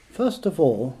First of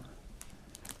all,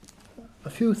 a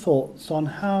few thoughts on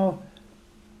how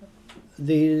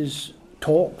these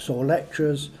talks or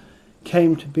lectures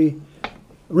came to be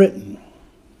written.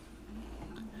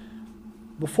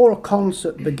 Before a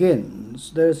concert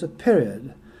begins, there is a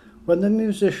period when the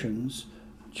musicians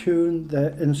tune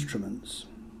their instruments.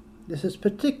 This is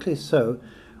particularly so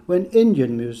when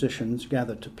Indian musicians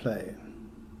gather to play.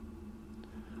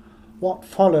 What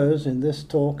follows in this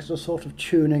talk is a sort of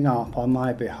tuning up on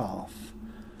my behalf,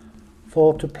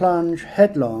 for to plunge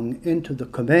headlong into the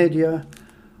commedia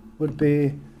would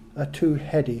be a too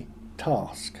heady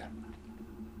task.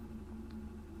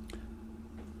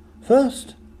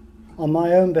 First, on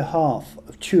my own behalf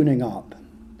of tuning up,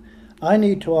 I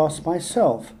need to ask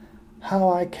myself how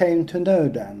I came to know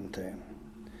Dante,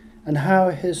 and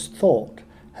how his thought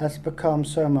has become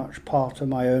so much part of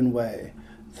my own way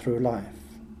through life.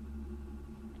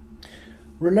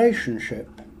 Relationship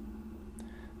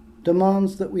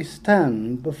demands that we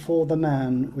stand before the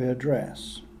man we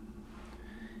address.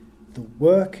 The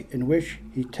work in which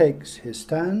he takes his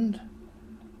stand,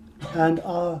 and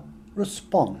our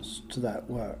response to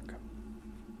that work.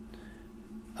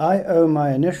 I owe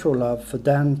my initial love for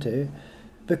Dante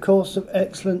because of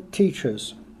excellent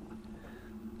teachers.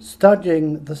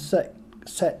 Studying the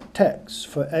set texts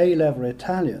for A-level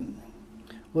Italian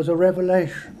was a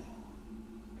revelation.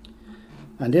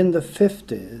 And in the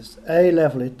 50s,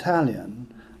 A-level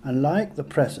Italian, unlike the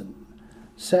present,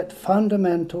 set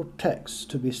fundamental texts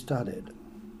to be studied.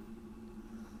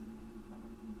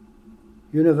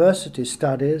 University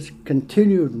studies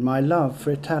continued my love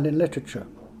for Italian literature.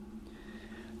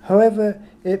 However,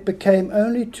 it became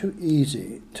only too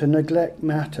easy to neglect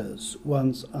matters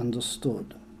once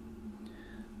understood.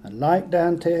 And like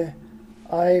Dante,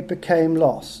 I became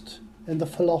lost in the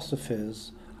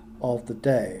philosophies of the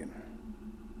day.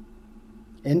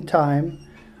 In time,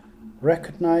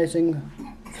 recognizing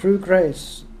through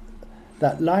grace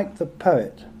that, like the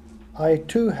poet, I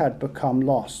too had become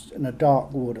lost in a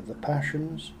dark wood of the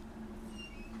passions,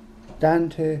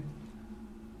 Dante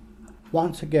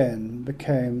once again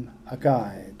became a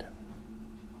guide.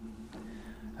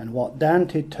 And what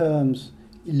Dante terms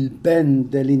il ben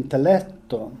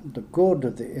dell'intelletto, the good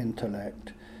of the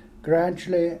intellect,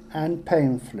 gradually and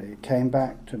painfully came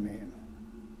back to me.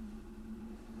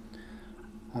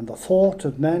 And the thought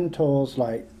of mentors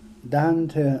like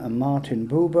Dante and Martin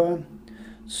Buber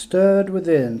stirred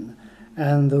within,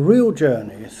 and the real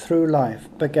journey through life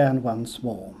began once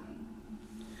more.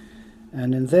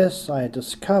 And in this I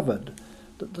discovered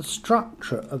that the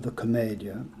structure of the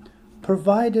Commedia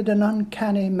provided an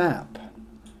uncanny map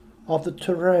of the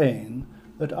terrain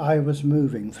that I was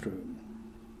moving through.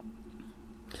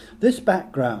 This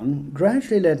background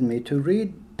gradually led me to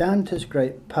read Dante's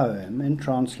great poem in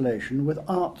translation with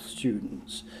art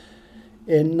students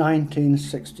in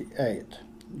 1968,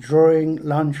 during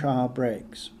lunch hour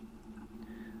breaks.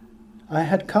 I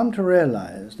had come to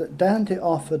realize that Dante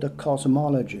offered a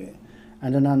cosmology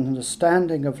and an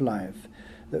understanding of life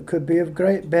that could be of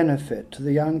great benefit to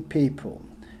the young people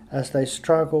as they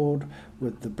struggled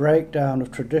with the breakdown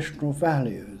of traditional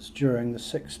values during the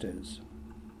 60s.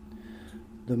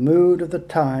 The mood of the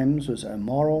times was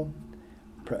immoral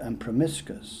and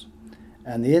promiscuous,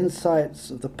 and the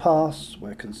insights of the past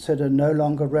were considered no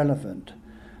longer relevant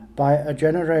by a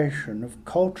generation of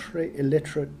culturally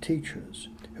illiterate teachers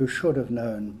who should have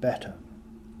known better.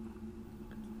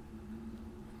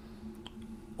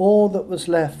 All that was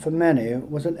left for many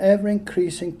was an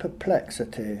ever-increasing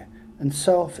perplexity and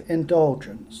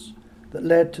self-indulgence that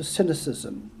led to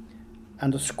cynicism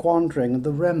and a squandering of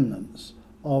the remnants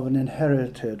of an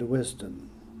inherited wisdom.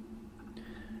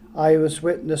 I was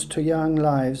witness to young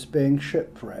lives being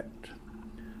shipwrecked,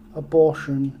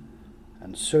 abortion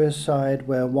and suicide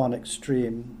were one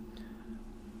extreme,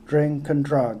 drink and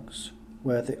drugs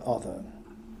were the other.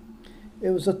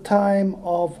 It was a time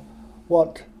of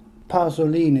what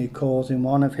Pasolini calls in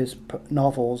one of his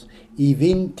novels, I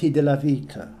vinti della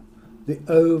vita, the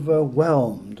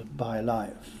overwhelmed by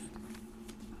life.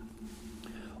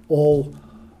 Or,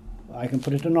 I can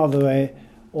put it another way,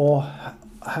 or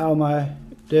how my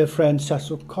dear friend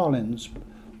Cecil Collins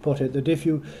put it, that if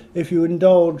you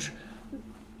overindulge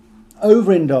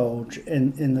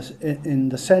in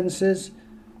the senses,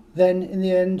 then in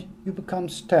the end you become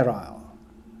sterile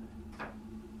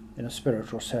in a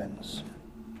spiritual sense.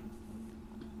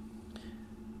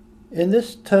 In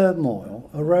this turmoil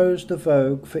arose the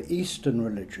vogue for Eastern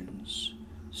religions,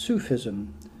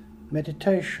 Sufism,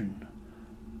 meditation,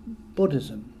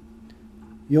 Buddhism,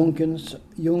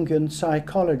 Jungian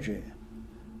psychology,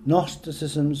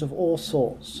 Gnosticisms of all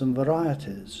sorts and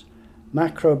varieties,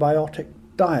 macrobiotic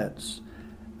diets,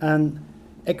 and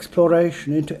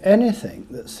exploration into anything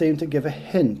that seemed to give a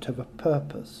hint of a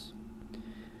purpose,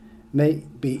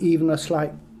 maybe even a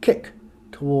slight kick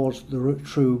towards the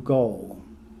true goal.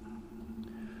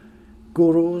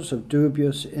 Gurus of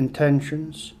dubious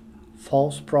intentions,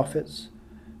 false prophets,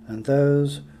 and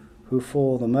those who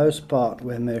for the most part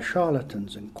were mere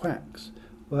charlatans and quacks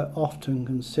were often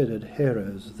considered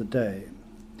heroes of the day.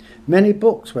 Many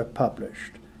books were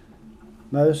published.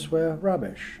 Most were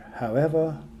rubbish.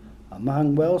 However,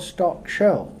 among well-stocked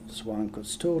shelves one could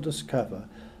still discover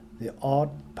the odd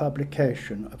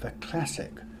publication of a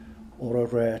classic or a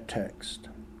rare text.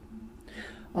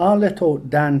 Our little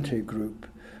Dante group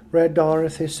read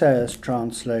Dorothy Sayers'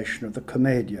 translation of the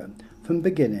Commedia from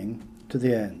beginning to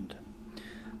the end,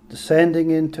 descending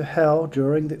into hell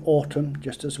during the autumn,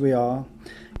 just as we are,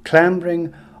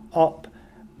 clambering up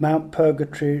Mount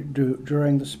Purgatory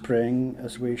during the spring,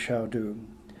 as we shall do,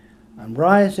 and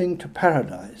rising to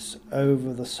paradise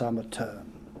over the summer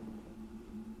term.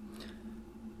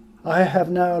 I have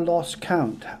now lost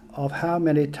count of how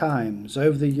many times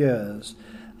over the years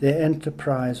the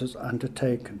enterprise was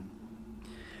undertaken.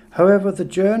 However, the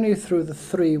journey through the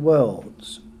three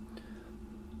worlds,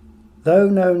 though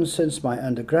known since my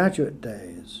undergraduate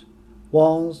days,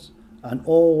 was and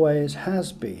always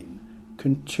has been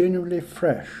continually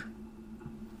fresh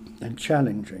and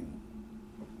challenging.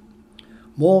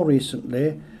 More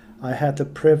recently, I had the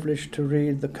privilege to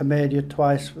read the Commedia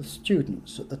twice with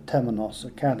students at the Temenos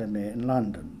Academy in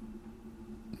London.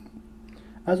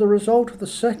 As a result of the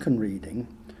second reading,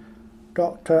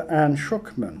 Dr. Anne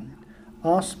Schuckman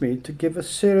asked me to give a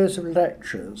series of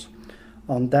lectures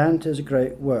on Dante's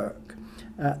great work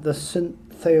at the St.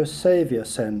 Theosavia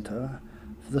Centre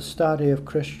for the Study of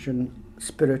Christian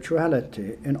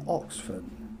Spirituality in Oxford.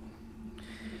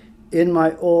 In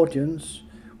my audience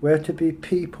were to be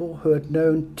people who had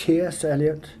known T.S.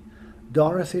 Eliot,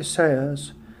 Dorothy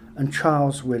Sayers, and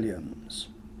Charles Williams,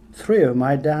 three of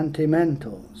my Dante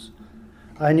mentors.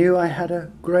 I knew I had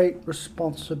a great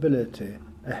responsibility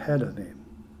ahead of me.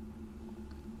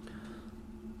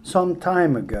 Some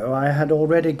time ago I had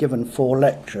already given 4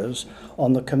 lectures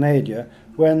on the Commedia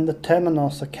when the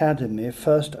Temenos Academy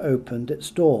first opened its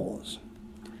doors.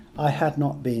 I had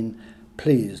not been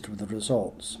pleased with the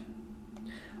results.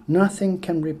 Nothing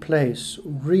can replace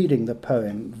reading the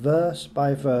poem verse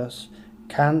by verse,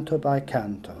 canto by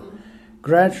canto.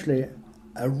 Gradually,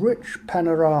 a rich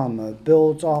panorama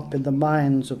builds up in the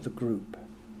minds of the group.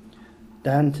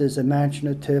 Dante's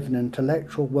imaginative and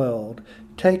intellectual world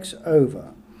takes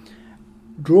over,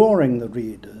 drawing the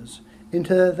readers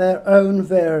into their own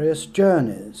various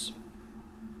journeys.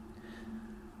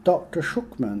 Dr.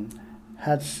 Schuckman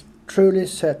had truly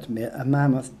set me a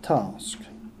mammoth task.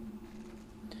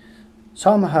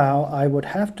 Somehow I would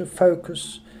have to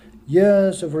focus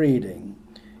years of reading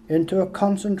into a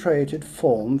concentrated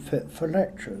form fit for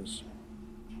lectures.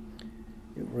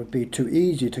 It would be too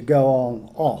easy to go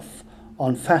off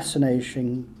on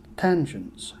fascinating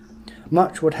tangents.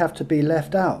 Much would have to be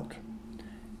left out,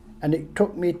 and it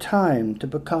took me time to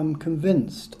become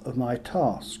convinced of my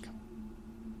task.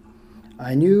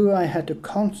 I knew I had to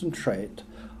concentrate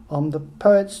on the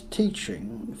poet's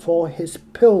teaching for his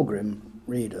pilgrim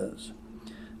readers,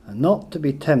 and not to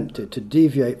be tempted to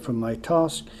deviate from my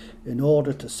task in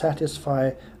order to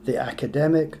satisfy the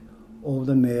academic or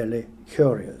the merely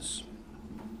curious.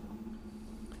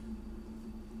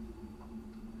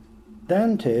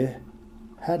 Dante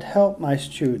had helped my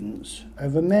students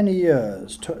over many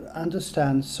years to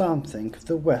understand something of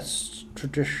the West's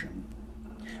tradition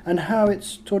and how it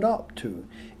stood up to,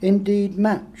 indeed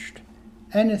matched,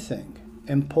 anything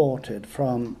imported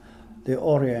from the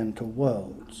Oriental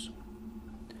worlds.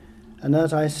 And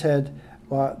as I said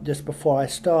just before I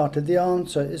started, the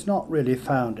answer is not really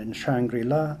found in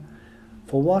Shangri-La,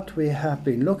 for what we have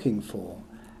been looking for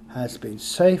has been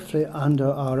safely under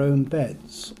our own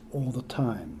beds all the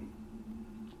time.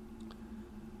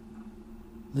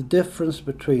 The difference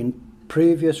between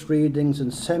previous readings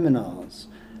and seminars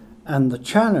and the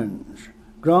challenge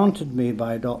granted me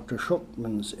by Dr.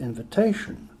 Schuckman's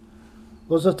invitation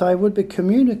was that I would be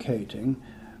communicating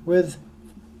with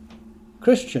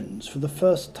Christians for the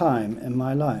first time in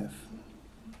my life.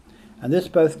 And this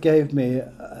both gave me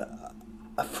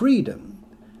a freedom,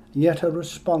 yet a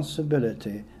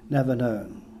responsibility never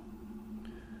known.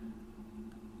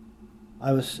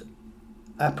 I was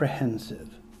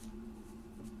apprehensive,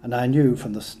 and I knew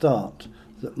from the start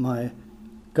that my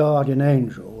guardian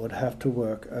angel would have to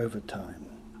work overtime.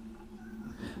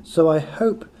 So I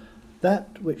hope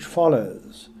that which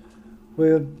follows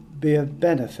will be of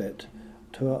benefit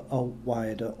to a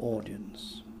wider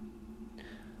audience.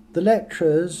 The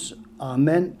lectures are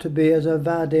meant to be as a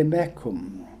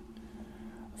vademecum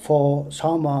for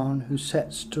someone who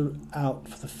sets out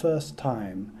for the first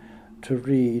time to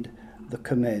read the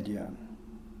Commedia.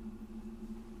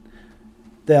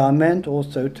 They are meant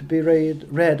also to be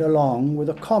read along with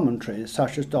a commentary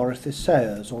such as Dorothy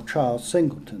Sayers or Charles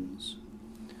Singleton's.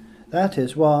 That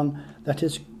is one that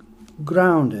is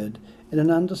grounded in an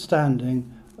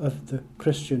understanding of the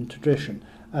Christian tradition.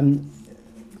 And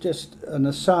just an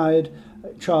aside,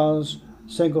 Charles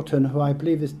Singleton, who I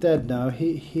believe is dead now,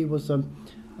 he was a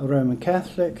Roman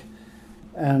Catholic,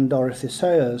 and Dorothy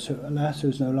Sayers,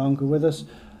 who's no longer with us,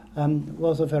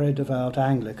 was a very devout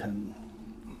Anglican.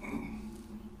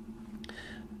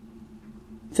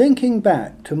 Thinking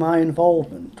back to my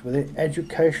involvement with the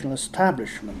educational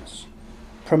establishments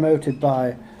promoted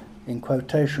by, in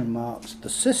quotation marks, the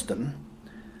system,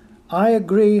 I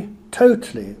agree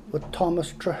totally with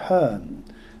Thomas Traherne,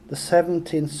 the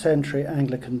 17th century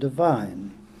Anglican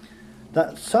divine,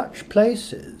 that such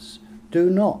places do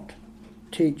not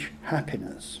teach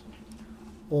happiness,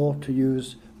 or to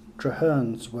use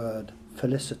Traherne's word,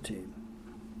 felicity.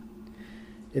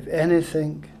 If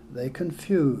anything, they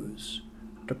confuse,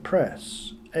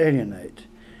 depress, alienate,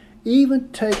 even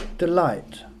take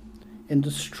delight in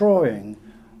destroying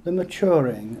the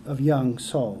maturing of young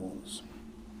souls.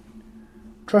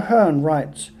 Traherne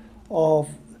writes of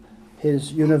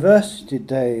his university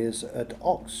days at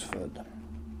Oxford.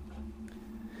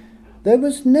 There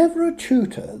was never a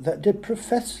tutor that did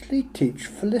professedly teach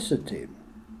felicity,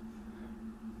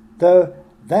 though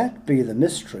that be the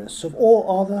mistress of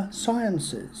all other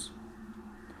sciences.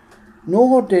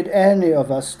 Nor did any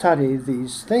of us study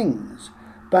these things,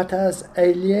 but as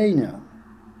aliena,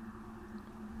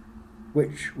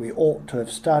 which we ought to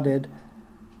have studied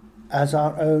as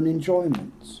our own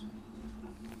enjoyments.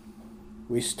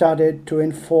 We studied to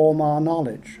inform our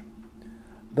knowledge,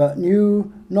 but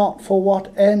knew not for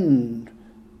what end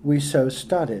we so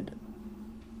studied.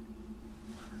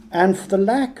 And for the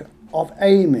lack of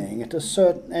aiming at a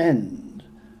certain end,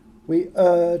 we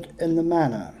erred in the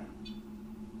manner.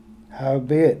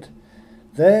 Howbeit,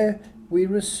 there we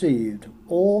received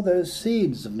all those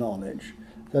seeds of knowledge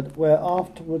that were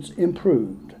afterwards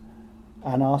improved,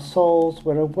 and our souls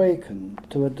were awakened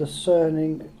to a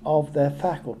discerning of their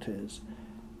faculties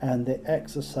and the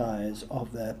exercise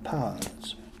of their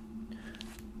powers.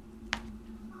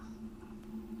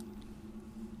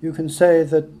 You can say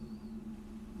that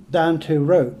Dante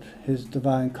wrote his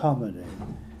Divine Comedy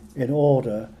in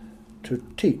order to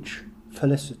teach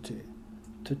felicity,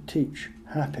 to teach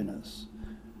happiness,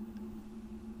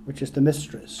 which is the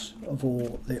mistress of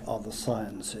all the other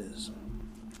sciences.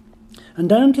 And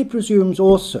Dante presumes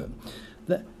also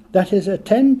that his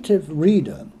attentive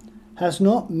reader has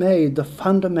not made the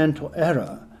fundamental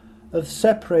error of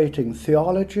separating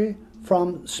theology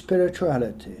from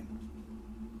spirituality.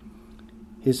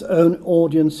 His own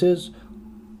audiences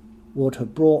would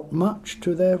have brought much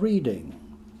to their reading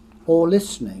or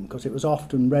listening, because it was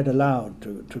often read aloud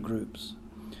to groups,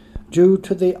 due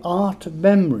to the art of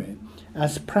memory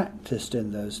as practiced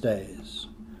in those days.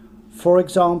 For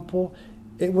example,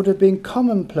 it would have been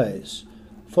commonplace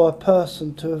for a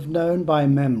person to have known by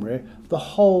memory the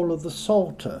whole of the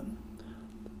Psalter,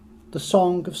 the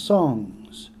Song of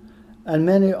Songs, and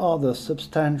many other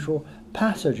substantial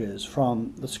passages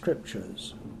from the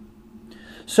Scriptures.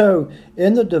 So,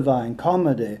 in the Divine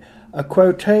Comedy, a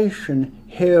quotation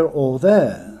here or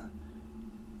there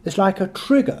is like a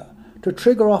trigger to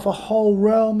trigger off a whole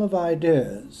realm of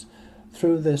ideas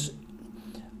through this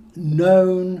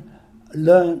learnt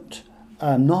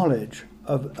knowledge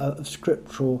of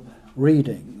scriptural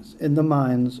readings in the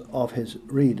minds of his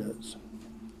readers.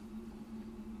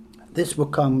 This will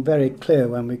come very clear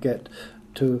when we get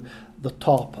to the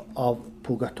top of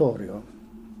Purgatorio.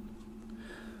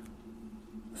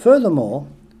 Furthermore,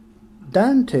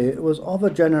 Dante was of a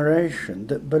generation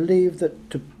that believed that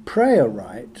to pray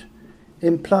aright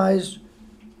implies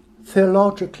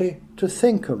theologically to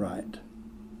think aright.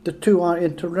 The two are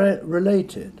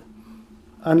interrelated.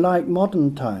 Unlike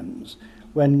modern times,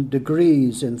 when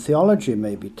degrees in theology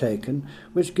may be taken,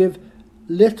 which give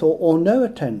little or no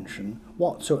attention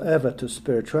whatsoever to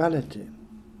spirituality.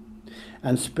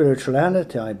 And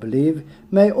spirituality, I believe,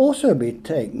 may also be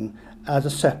taken as a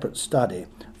separate study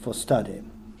for study.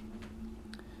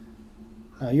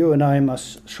 Now, you and I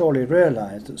must surely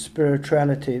realize that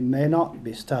spirituality may not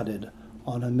be studied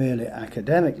on a merely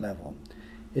academic level.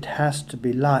 It has to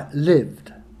be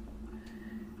lived.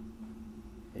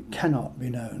 It cannot be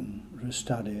known through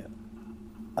study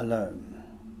alone.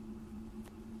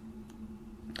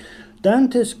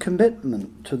 Dante's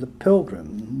commitment to the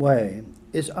pilgrim way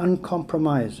is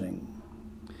uncompromising.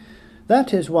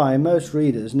 That is why most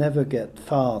readers never get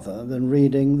farther than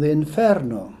reading the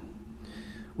Inferno,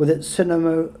 with its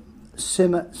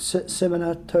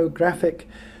cinematographic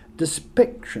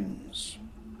depictions.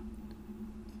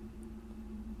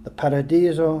 The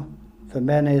Paradiso for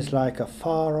many is like a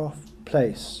far-off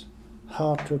place,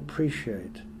 hard to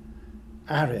appreciate,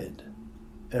 arid,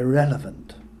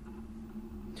 irrelevant.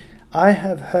 I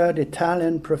have heard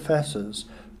Italian professors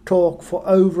talk for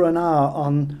over an hour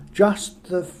on just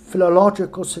the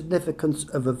philological significance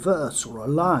of a verse or a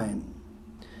line.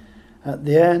 At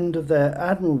the end of their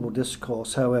admirable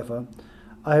discourse, however,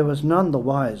 I was none the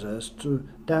wiser as to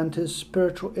Dante's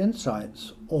spiritual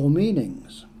insights or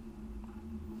meanings.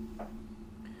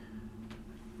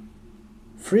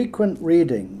 Frequent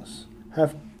readings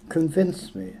have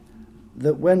convinced me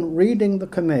that when reading the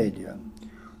Commedia,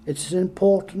 it is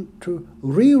important to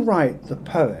rewrite the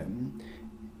poem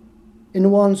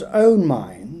in one's own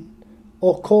mind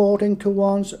or according to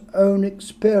one's own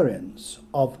experience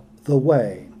of the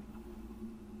way.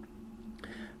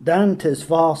 Dante's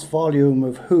vast volume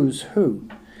of Who's Who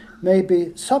may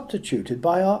be substituted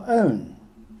by our own.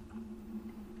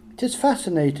 It is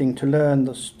fascinating to learn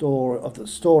the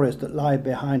stories that lie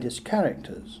behind his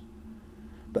characters,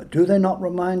 but do they not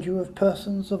remind you of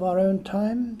persons of our own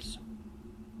times?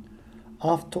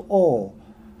 After all,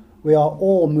 we are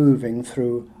all moving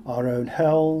through our own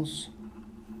hells,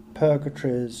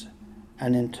 purgatories,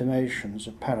 and intimations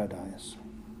of paradise.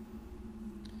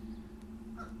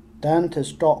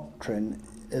 Dante's doctrine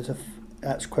is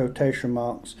that's quotation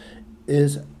marks,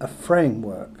 is a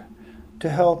framework to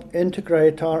help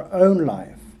integrate our own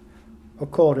life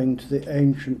according to the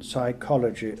ancient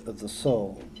psychology of the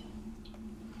soul.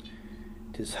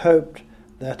 It is hoped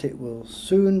that it will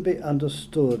soon be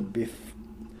understood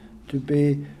to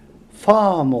be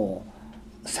far more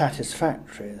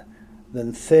satisfactory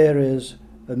than theories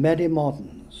of many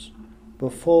moderns,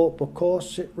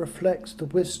 because it reflects the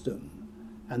wisdom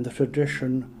and the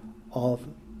tradition of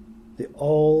the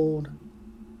old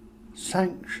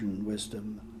sanctioned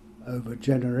wisdom over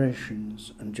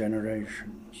generations and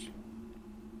generations.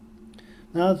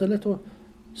 Now there's a little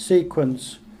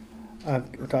sequence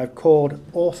that I've called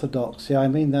orthodoxy. I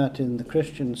mean that in the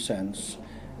Christian sense,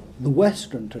 the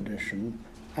Western tradition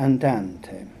and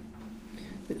Dante.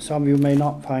 Some of you may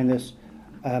not find this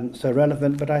so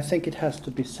relevant, but I think it has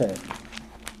to be said.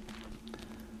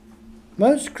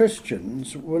 Most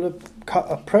Christians will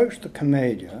approach the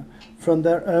Commedia from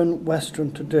their own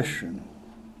Western tradition.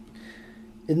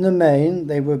 In the main,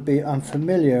 they would be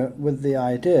unfamiliar with the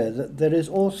idea that there is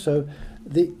also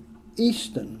the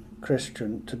Eastern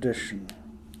Christian tradition,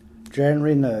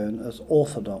 generally known as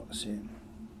orthodoxy.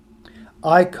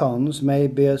 Icons may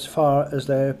be as far as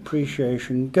their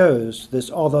appreciation goes,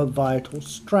 this other vital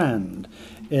strand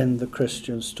in the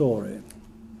Christian story.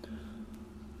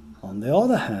 On the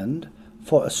other hand,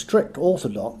 for a strict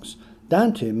orthodox,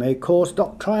 Dante may cause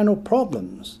doctrinal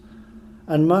problems,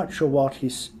 and much of what he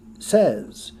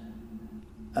says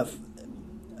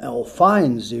or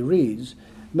finds he reads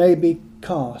may be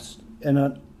cast in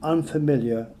an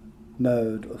unfamiliar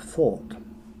mode of thought.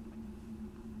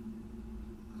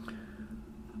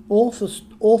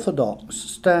 Orthodox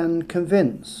stand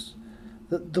convinced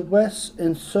that the West's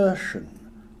insertion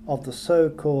of the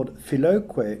so-called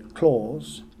Filoque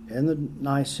clause in the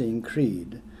Nicene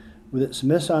Creed, with its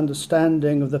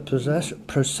misunderstanding of the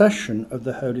procession of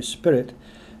the Holy Spirit,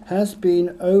 has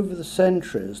been over the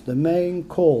centuries the main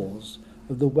cause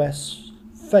of the West's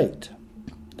fate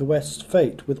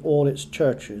with all its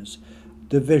churches,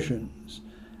 divisions,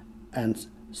 and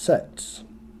sects.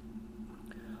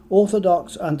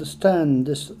 Orthodox understand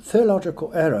this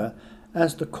theological error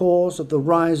as the cause of the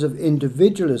rise of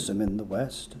individualism in the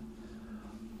West,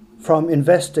 from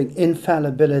investing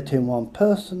infallibility in one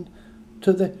person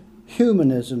to the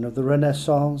humanism of the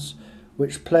Renaissance,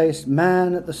 which placed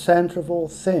man at the centre of all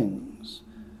things,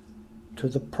 to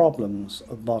the problems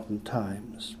of modern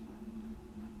times.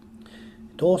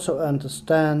 It also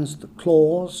understands the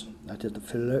clause, that is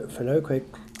the Filoque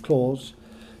clause,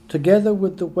 together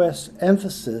with the West's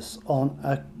emphasis on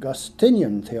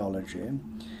Augustinian theology,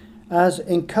 as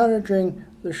encouraging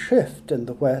the shift in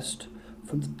the West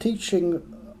from the teaching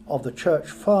of the Church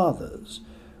Fathers,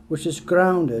 which is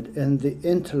grounded in the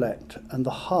intellect and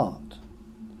the heart,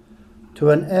 to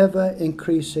an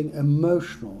ever-increasing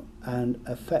emotional and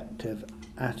affective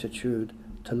attitude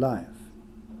to life.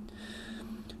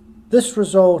 This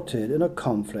resulted in a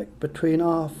conflict between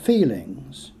our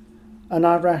feelings and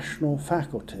our rational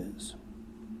faculties.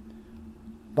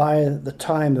 By the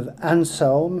time of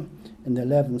Anselm in the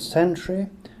 11th century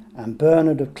and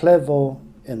Bernard of Clairvaux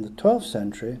in the 12th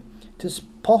century, it is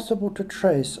possible to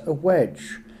trace a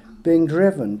wedge being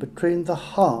driven between the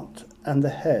heart and the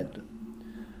head,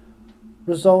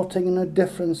 resulting in a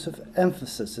difference of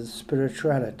emphasis in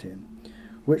spirituality,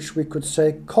 which we could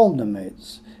say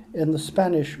culminates in the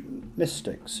Spanish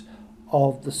mystics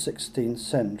of the 16th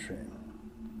century.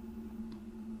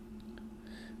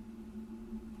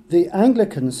 The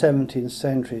Anglican 17th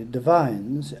century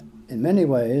divines, in many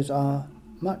ways, are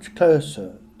much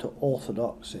closer to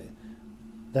orthodoxy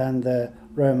than their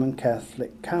Roman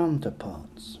Catholic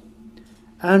counterparts.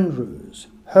 Andrews,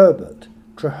 Herbert,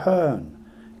 Traherne,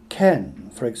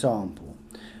 Ken, for example,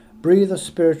 breathe a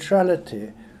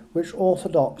spirituality which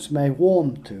Orthodox may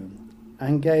warm to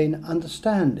and gain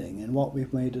understanding in what we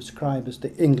may describe as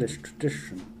the English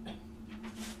tradition.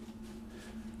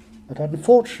 But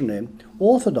unfortunately,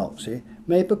 Orthodoxy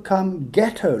may become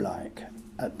ghetto-like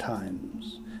at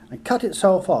times and cut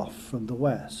itself off from the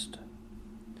West.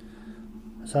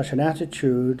 Such an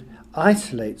attitude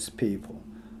isolates people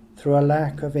through a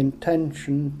lack of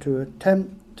intention to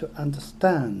attempt to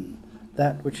understand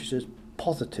that which is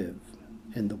positive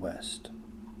in the West.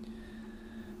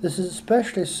 This is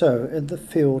especially so in the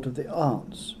field of the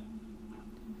arts.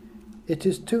 It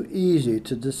is too easy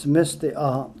to dismiss the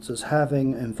arts as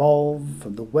having evolved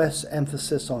from the West's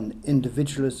emphasis on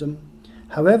individualism,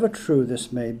 however true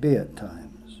this may be at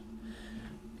times.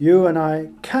 You and I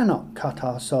cannot cut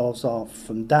ourselves off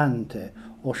from Dante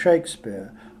or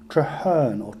Shakespeare,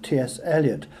 Traherne or T.S.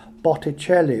 Eliot,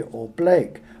 Botticelli or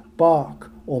Blake, Bach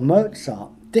or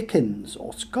Mozart, Dickens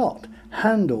or Scott,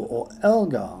 Handel or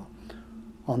Elgar,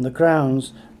 on the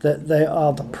grounds that they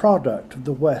are the product of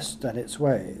the West and its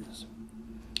ways.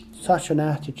 Such an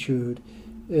attitude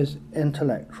is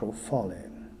intellectual folly.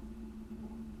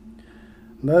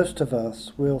 Most of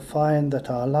us will find that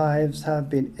our lives have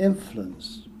been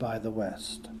influenced by the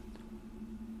West,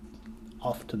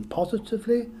 often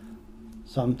positively,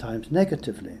 sometimes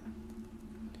negatively.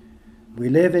 We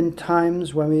live in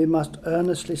times when we must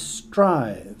earnestly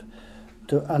strive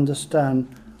to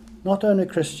understand not only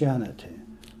Christianity,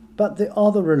 but the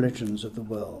other religions of the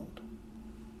world.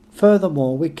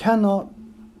 Furthermore, we cannot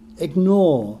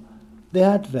ignore the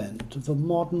advent of the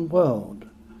modern world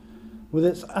with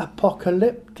its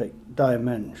apocalyptic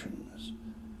dimensions,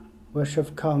 which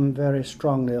have come very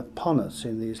strongly upon us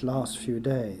in these last few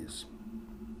days.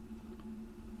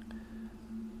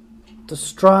 To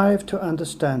strive to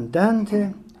understand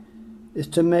Dante is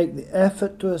to make the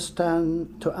effort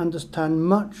to understand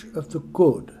much of the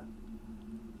good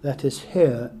that is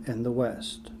here in the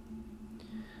West.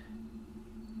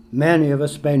 Many of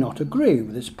us may not agree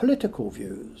with his political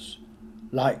views,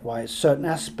 likewise certain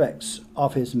aspects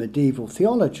of his medieval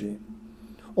theology,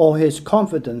 or his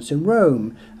confidence in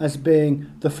Rome as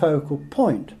being the focal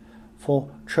point for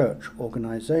church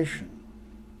organization.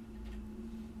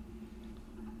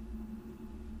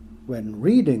 When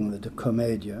reading the De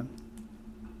Commedia,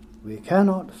 we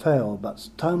cannot fail but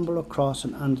stumble across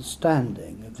an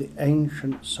understanding of the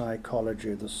ancient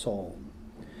psychology of the soul,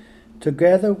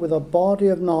 together with a body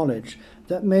of knowledge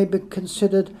that may be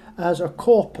considered as a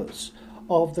corpus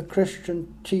of the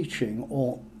Christian teaching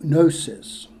or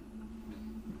gnosis.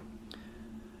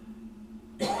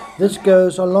 This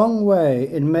goes a long way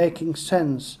in making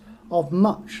sense of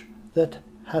much that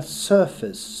has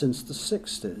surfaced since the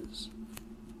 60s.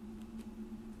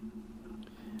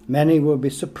 Many will be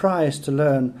surprised to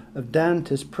learn of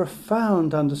Dante's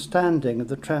profound understanding of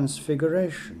the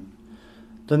Transfiguration,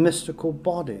 the mystical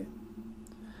body,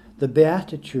 the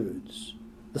Beatitudes,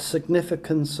 the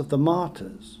significance of the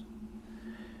martyrs,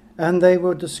 and they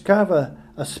will discover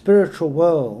a spiritual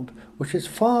world which is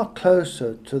far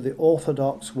closer to the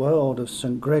orthodox world of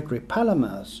St. Gregory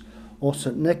Palamas or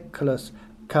St. Nicholas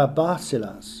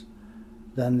Cabasilas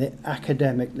than the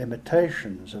academic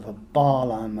limitations of a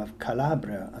Balaam of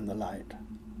Calabria and the like.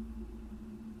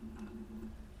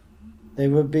 They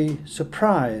will be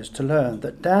surprised to learn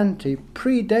that Dante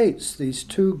predates these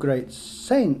two great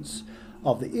saints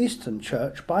of the Eastern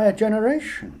Church by a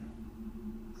generation.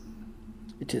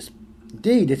 It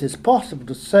is possible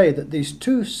to say that these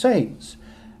two saints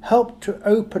helped to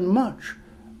open much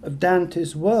of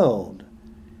Dante's world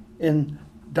in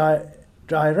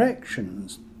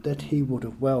directions that he would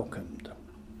have welcomed.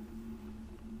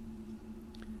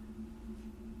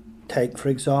 Take, for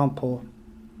example,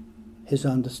 his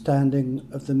understanding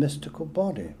of the mystical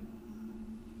body.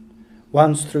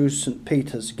 Once through St.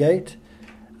 Peter's Gate,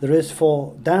 there is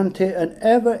for Dante an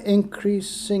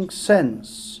ever-increasing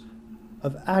sense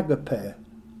of agape,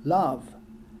 love,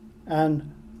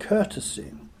 and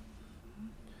courtesy.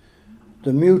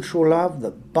 The mutual love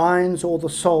that binds all the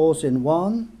souls in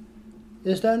one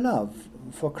is their love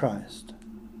for Christ.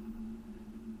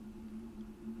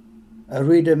 A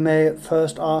reader may at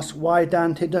first ask why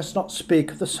Dante does not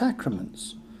speak of the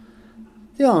sacraments.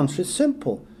 The answer is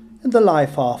simple. In the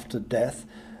life after death,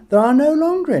 there are no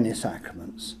longer any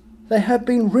sacraments. They have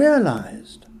been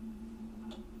realized.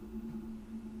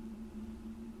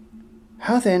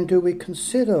 How then do we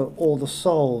consider all the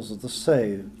souls of the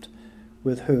saved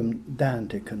with whom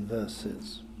Dante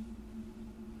converses?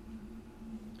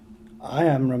 I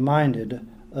am reminded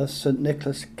of St.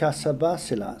 Nicholas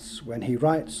Casabasilas when he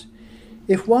writes,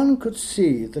 "If one could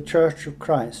see the Church of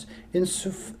Christ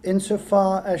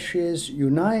insofar as she is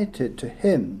united to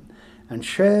him and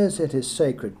shares in his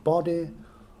sacred body,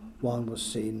 one will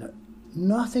see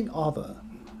nothing other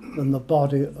than the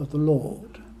body of the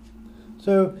Lord."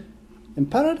 So in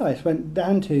Paradise, when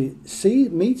Dante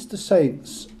meets the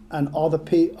saints and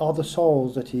other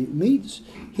souls that he meets,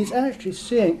 he's actually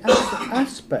seeing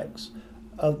aspects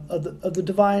of the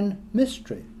divine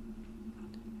mystery.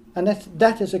 And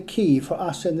that is a key for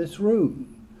us in this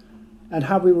room and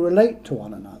how we relate to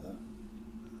one another.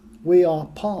 We are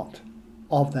part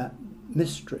of that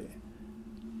mystery.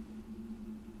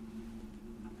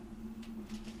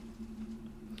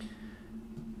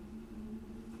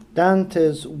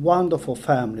 Dante's wonderful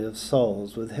family of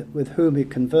souls with whom he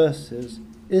converses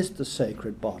is the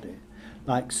sacred body,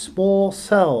 like small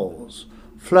cells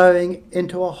flowing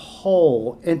into a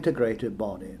whole integrated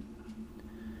body.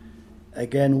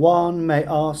 Again, one may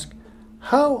ask,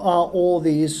 how are all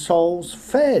these souls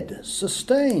fed,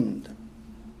 sustained?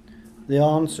 The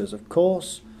answer is, of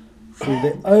course, through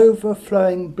the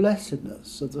overflowing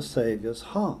blessedness of the Saviour's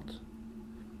heart.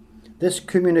 This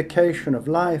communication of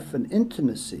life and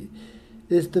intimacy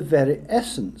is the very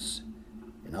essence,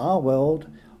 in our world,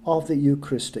 of the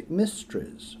Eucharistic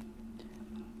mysteries.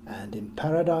 And in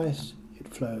Paradise, it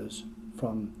flows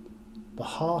from the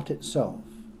heart itself.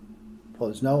 For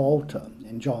there's no altar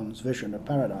in John's vision of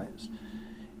Paradise.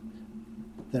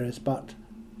 There is but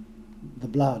the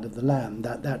blood of the Lamb,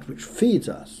 that which feeds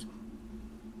us.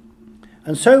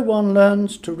 And so one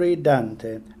learns to read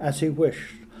Dante as he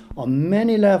wished, on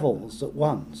many levels at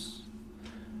once.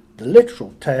 The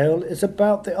literal tale is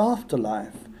about the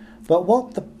afterlife, but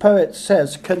what the poet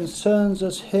says concerns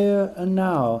us here and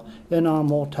now in our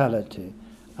mortality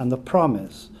and the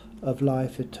promise of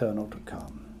life eternal to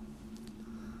come.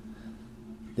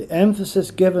 The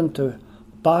emphasis given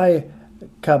by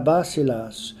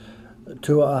Cabasilas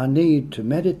to our need to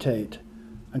meditate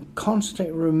and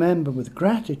constantly remember with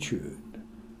gratitude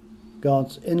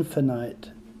God's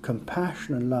infinite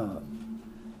compassion and love,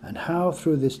 and how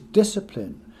through this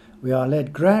discipline we are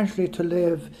led gradually to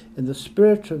live in the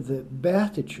spirit of the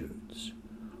Beatitudes,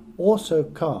 also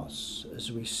casts,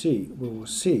 as we will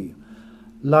see,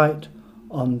 light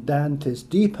on Dante's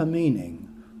deeper meaning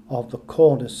of the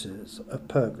cornices of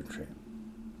purgatory.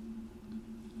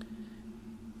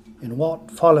 In what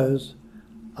follows,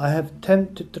 I have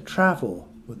attempted to travel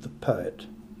with the poet,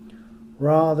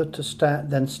 rather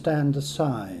than stand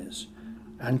aside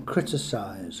and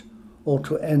criticize or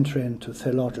to enter into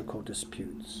theological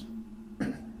disputes.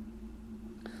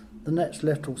 The next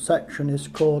little section is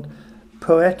called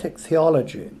Poetic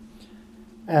Theology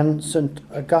and St.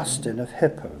 Augustine of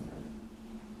Hippo.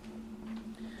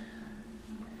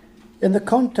 In the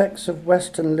context of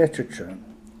Western literature,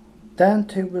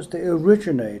 Dante was the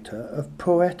originator of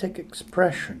poetic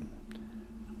expression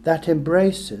that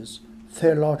embraces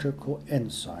theological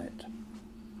insight.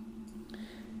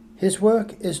 His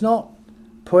work is not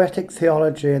poetic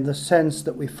theology in the sense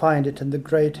that we find it in the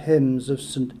great hymns of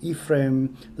St.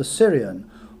 Ephraim the Syrian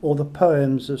or the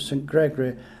poems of St.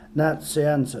 Gregory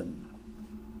Nazianzen.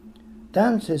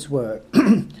 Dante's work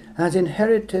has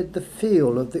inherited the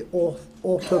feel of the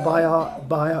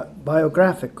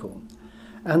autobiographical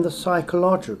and the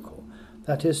psychological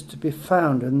that is to be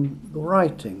found in the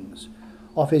writings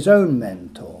of his own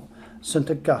mentor, St.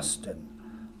 Augustine,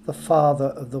 the father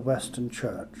of the Western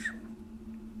Church,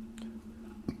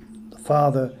 the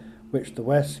father which the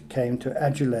West came to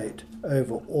adulate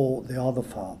over all the other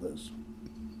fathers.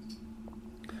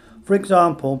 For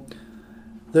example,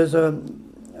 there's a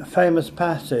famous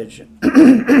passage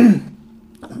in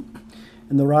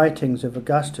the writings of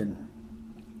Augustine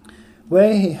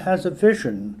where he has a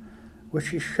vision which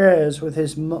he shares with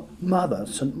his mother,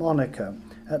 St. Monica,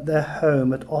 at their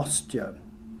home at Ostia.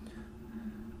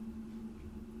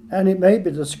 And it may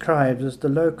be described as the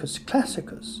locus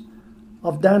classicus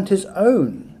of Dante's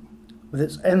own, with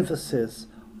its emphasis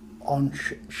on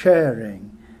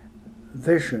sharing,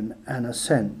 vision and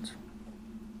assent.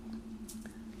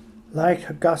 Like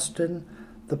Augustine,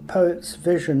 the poet's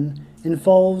vision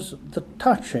involves the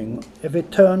touching of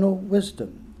eternal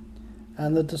wisdom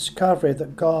and the discovery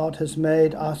that God has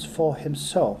made us for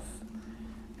himself,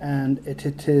 and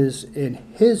it is in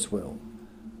his will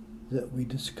that we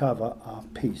discover our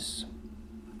peace.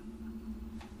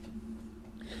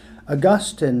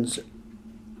 Augustine's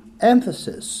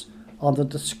emphasis on the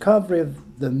discovery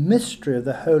of the mystery of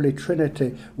the Holy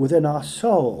Trinity within our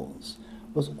souls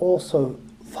was also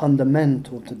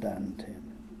fundamental to Dante.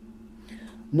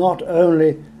 Not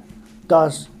only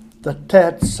does the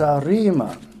Terza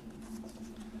Rima,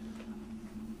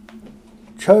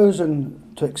 chosen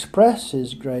to express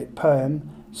his great poem,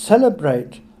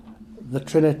 celebrate the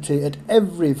Trinity at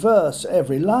every verse,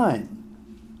 every line,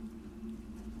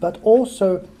 but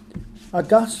also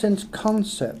Augustine's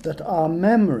concept that our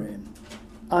memory,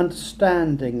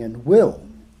 understanding and will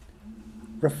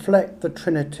reflect the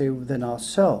Trinity within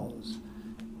ourselves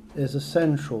is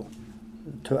essential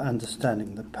to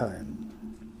understanding the poem.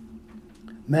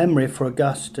 Memory for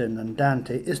Augustine and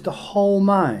Dante is the whole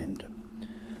mind,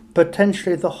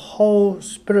 potentially the whole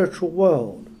spiritual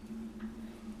world.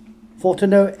 For to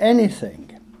know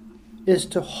anything is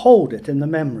to hold it in the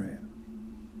memory.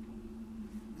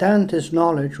 Dante's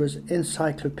knowledge was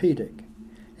encyclopedic,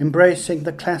 embracing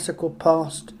the classical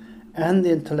past and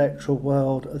the intellectual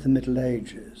world of the Middle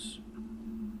Ages.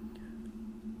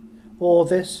 All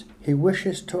this he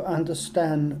wishes to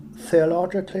understand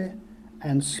theologically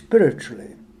and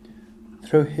spiritually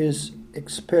through his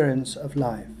experience of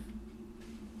life.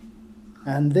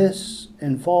 And this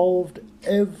involved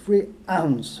every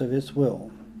ounce of his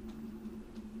will,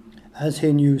 as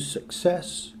he knew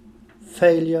success,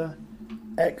 failure,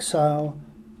 exile,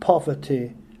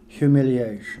 poverty,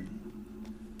 humiliation.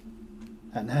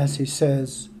 And as he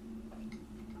says,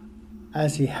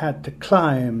 as he had to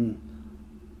climb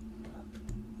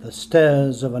the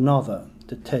stairs of another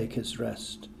to take his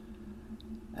rest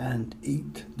and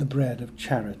eat the bread of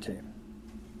charity.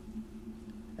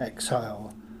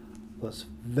 Exile was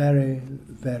very,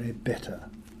 very bitter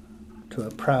to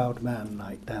a proud man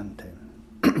like Dante.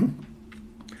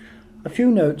 A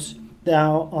few notes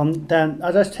now on Dante.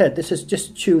 As I said, this is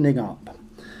just tuning up.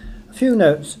 A few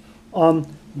notes on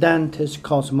Dante's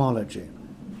cosmology.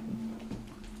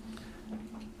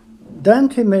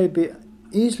 Dante may be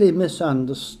easily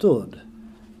misunderstood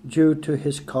due to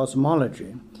his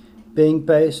cosmology being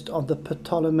based on the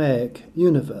Ptolemaic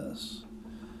universe,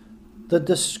 the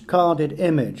discarded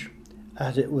image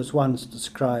as it was once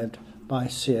described by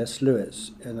C.S.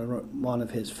 Lewis in one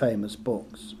of his famous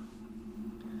books.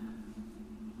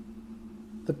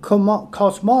 The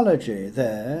cosmology is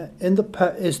there in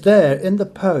the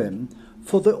poem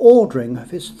for the ordering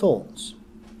of his thoughts.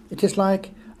 It is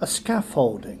like a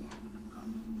scaffolding.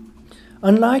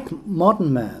 Unlike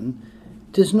modern man,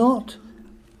 it is not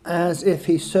as if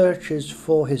he searches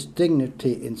for his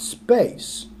dignity in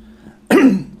space,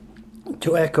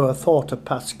 to echo a thought of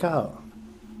Pascal.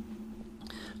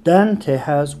 Dante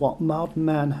has what modern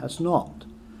man has not,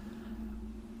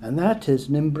 and that is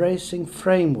an embracing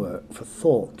framework for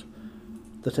thought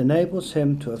that enables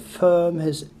him to affirm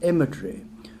his imagery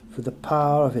for the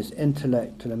power of his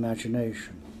intellect and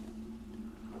imagination.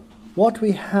 What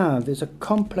we have is a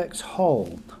complex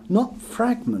whole, not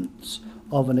fragments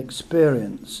of an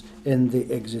experience in the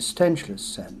existentialist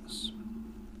sense.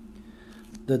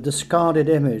 The discarded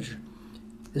image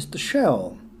is the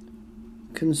shell,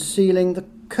 concealing the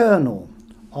kernel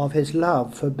of his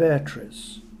love for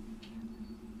Beatrice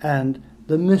and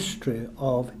the mystery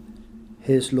of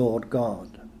his Lord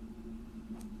God.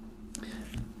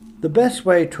 The best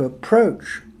way to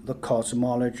approach the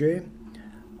cosmology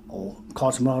or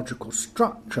cosmological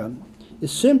structure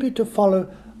is simply to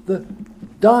follow the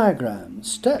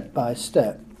diagrams step by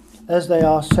step as they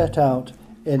are set out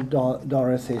in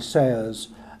Dorothy Sayers'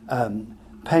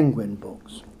 Penguin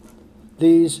books.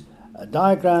 These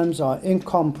diagrams are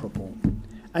incomparable,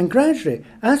 and gradually,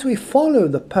 as we follow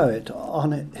the poet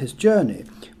on his journey,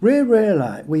 we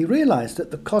realize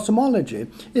that the cosmology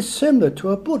is similar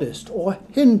to a Buddhist or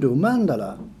Hindu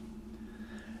mandala,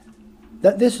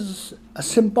 that this is a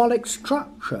symbolic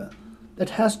structure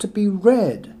that has to be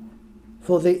read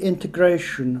for the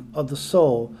integration of the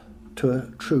soul to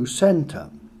a true center.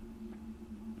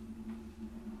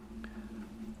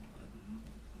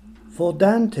 For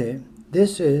Dante,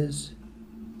 this is,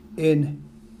 in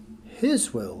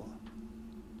his will,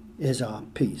 is our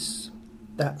peace.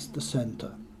 That's the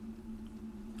center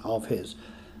of his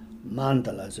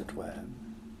mandala, as it were.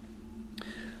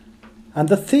 And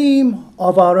the theme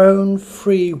of our own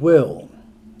free will,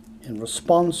 in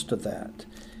response to that,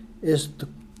 is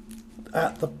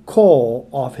at the core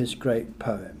of his great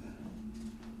poem.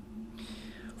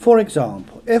 For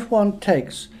example, if one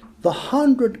takes the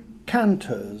 100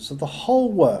 cantos of the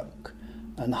whole work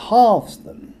and halves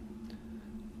them,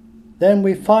 then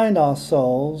we find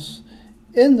ourselves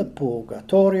in the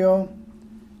Purgatorio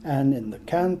and in the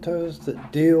cantos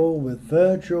that deal with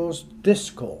Virgil's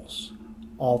discourse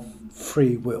of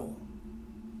free will.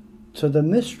 So the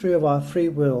mystery of our free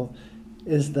will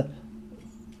is at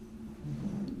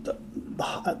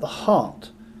the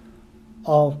heart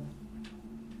of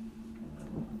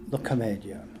the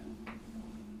Commedia.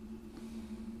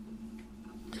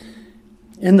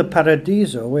 In the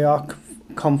Paradiso, we are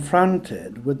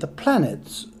confronted with the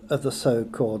planets of the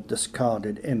so-called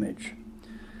discarded image.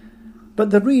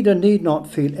 But the reader need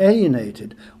not feel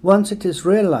alienated once it is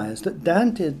realized that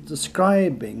Dante is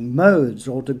describing modes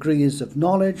or degrees of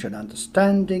knowledge and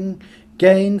understanding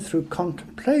gained through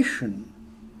contemplation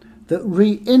that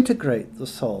reintegrate the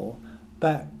soul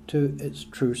back to its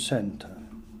true center.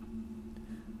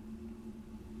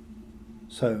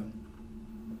 So,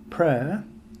 prayer,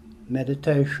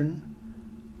 meditation,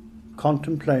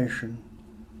 contemplation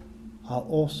are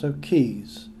also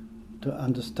keys to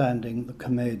understanding the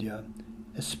Commedia,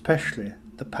 especially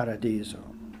the Paradiso.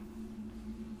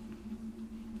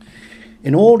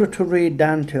 In order to read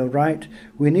Dante right,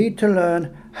 we need to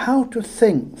learn how to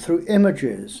think through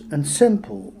images and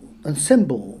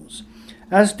symbols,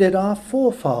 as did our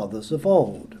forefathers of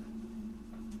old.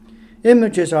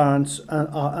 Images are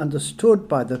understood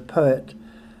by the poet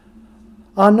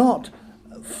are not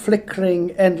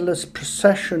flickering endless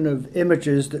procession of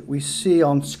images that we see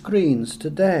on screens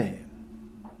today.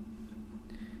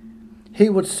 He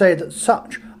would say that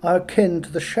such are akin to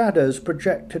the shadows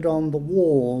projected on the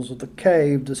walls of the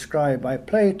cave described by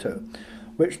Plato,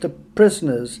 which the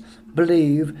prisoners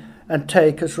believe and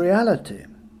take as reality.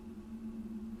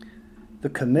 The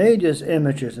Commedia's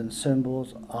images and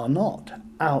symbols are not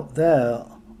out there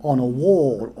on a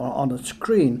wall or on a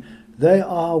screen. They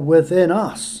are within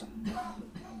us.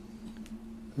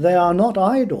 They are not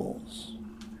idols,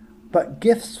 but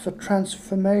gifts for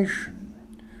transformation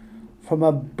from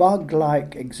a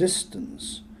bug-like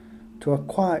existence to a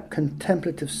quiet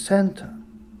contemplative centre,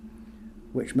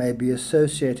 which may be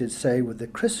associated, say, with the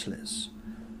chrysalis,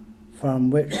 from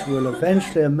which will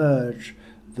eventually emerge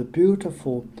the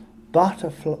beautiful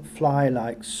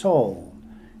butterfly-like soul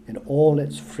in all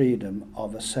its freedom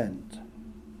of ascent.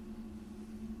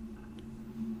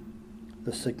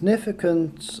 The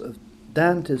significance of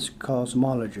Dante's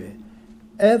cosmology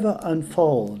ever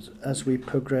unfolds as we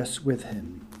progress with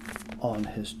him on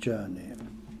his journey.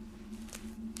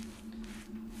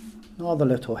 Another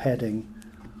little heading: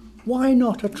 why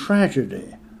not a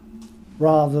tragedy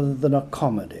rather than a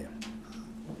comedy?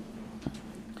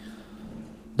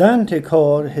 Dante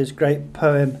called his great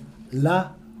poem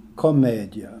La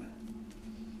Commedia.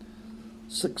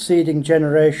 Succeeding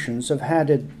generations have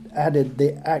added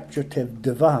the adjective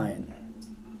divine.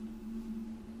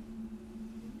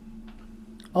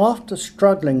 After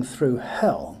struggling through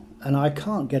hell, and I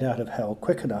can't get out of hell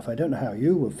quick enough, I don't know how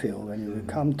you will feel when you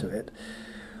come to it,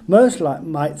 most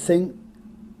might think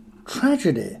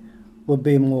tragedy would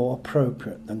be more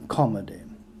appropriate than comedy,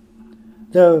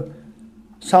 though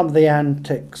some of the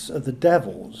antics of the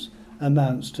devils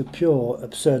amounts to pure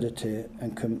absurdity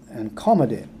and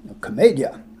comedy,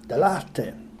 commedia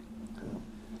dell'arte.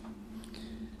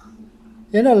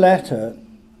 In a letter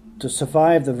to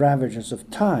survive the ravages of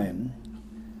time,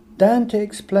 Dante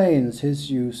explains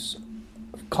his use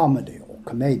of comedy or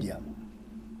commedia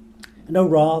in a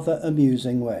rather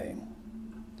amusing way.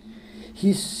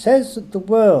 He says that the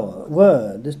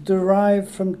word is derived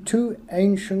from two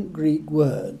ancient Greek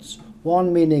words,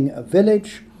 one meaning a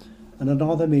village and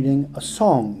another meaning a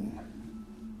song.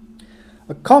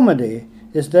 A comedy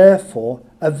is therefore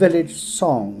a village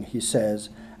song, he says,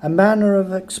 a manner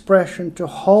of expression to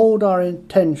hold our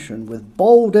intention with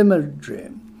bold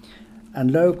imagery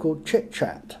and local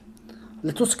chit-chat, a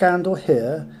little scandal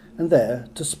here and there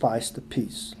to spice the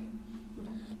piece.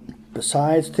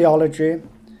 Besides theology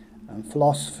and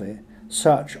philosophy,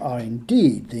 such are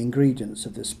indeed the ingredients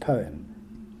of this poem.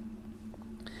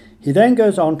 He then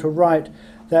goes on to write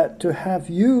that to have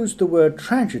used the word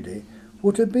tragedy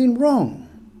would have been wrong,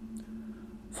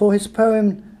 for his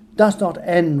poem does not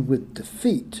end with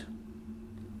defeat,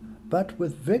 but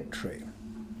with victory.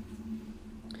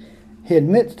 He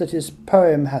admits that his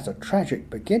poem has a tragic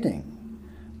beginning,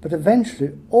 but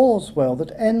eventually all's well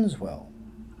that ends well.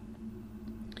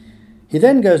 He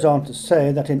then goes on to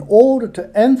say that in order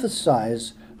to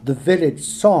emphasize the village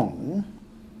song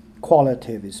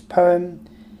quality of his poem,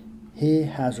 he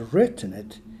has written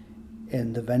it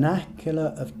in the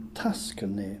vernacular of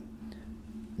Tuscany,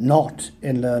 not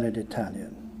in learned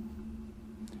Italian.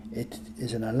 It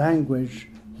is in a language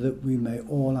that we may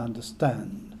all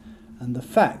understand. And the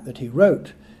fact that he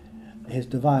wrote his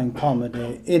Divine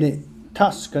Comedy in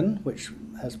Tuscan, which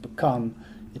has become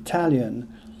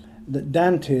Italian, that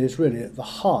Dante is really at the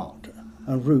heart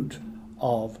and root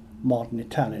of modern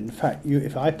Italian. In fact,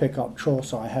 if I pick up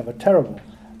Chaucer, I have a terrible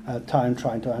time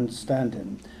trying to understand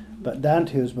him. But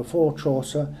Dante, who's before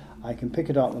Chaucer, I can pick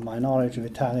it up with my knowledge of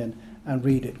Italian and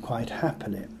read it quite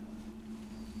happily.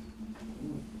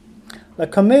 La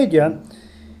Commedia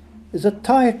is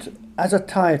as a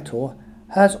title,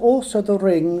 has also the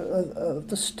ring of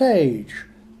the stage,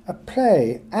 a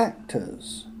play,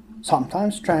 actors,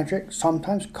 sometimes tragic,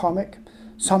 sometimes comic,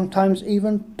 sometimes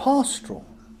even pastoral.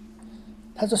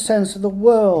 It has a sense of the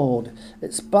world,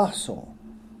 its bustle,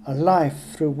 a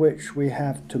life through which we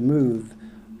have to move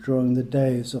during the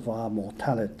days of our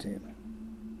mortality.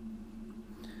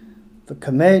 The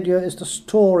Commedia is the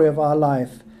story of our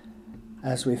life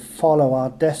as we follow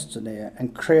our destiny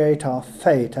and create our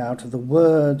fate out of the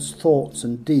words, thoughts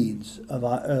and deeds of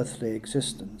our earthly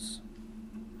existence.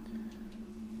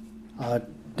 Our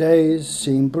days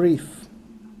seem brief,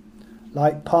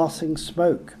 like passing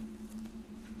smoke,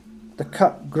 the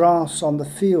cut grass on the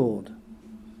field,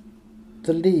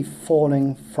 the leaf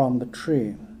falling from the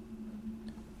tree.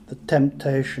 The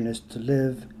temptation is to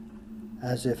live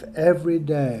as if every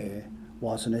day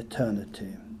was an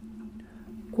eternity.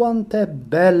 Quant'è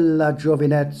bella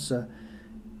giovinezza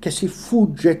che si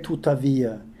fugge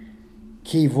tuttavia.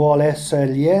 Chi vuol essere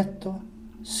lieto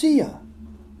sia,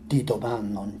 di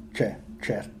doman non c'è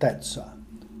certezza.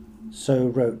 So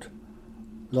wrote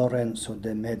Lorenzo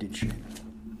de' Medici.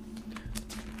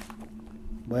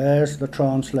 Where's the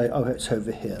translation? Oh, it's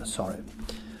over here, sorry.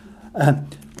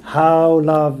 How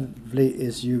lovely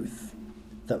is youth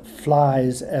that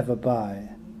flies ever by.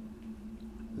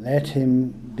 Let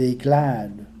him be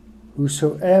glad,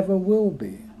 whosoever will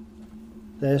be.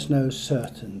 There's no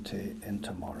certainty in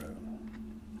tomorrow.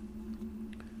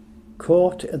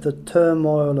 Caught in the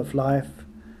turmoil of life,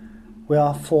 we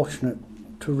are fortunate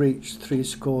to reach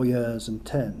 80 years and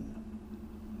 10.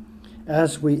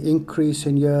 As we increase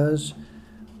in years,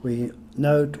 we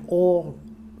note all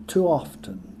too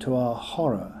often, to our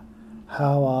horror,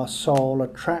 how our soul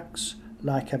attracts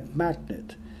like a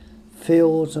magnet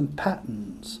fields and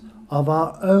patterns of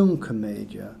our own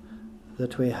commedia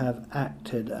that we have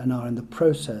acted and are in the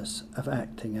process of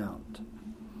acting out.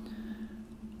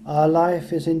 Our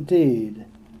life is indeed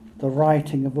the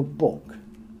writing of a book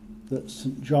that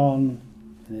St. John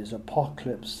in his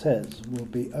Apocalypse says will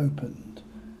be opened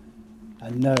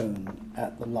and known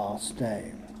at the last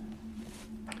day.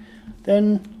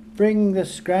 Then, bringing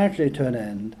this gradually to an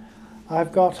end,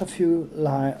 I've got a few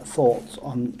thoughts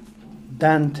on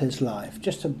Dante's life,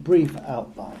 just a brief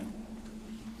outline.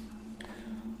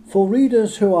 For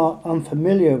readers who are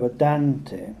unfamiliar with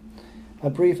Dante, a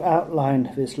brief outline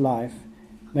of his life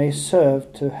may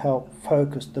serve to help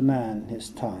focus the man in his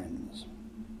times.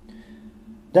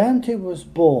 Dante was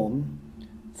born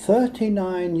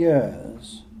 39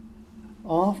 years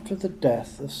after the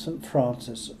death of St.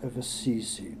 Francis of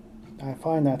Assisi. I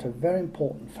find that a very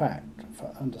important fact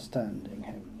for understanding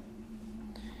him.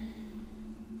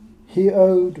 He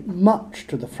owed much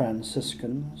to the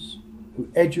Franciscans, who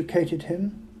educated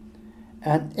him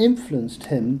and influenced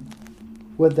him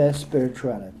with their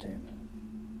spirituality.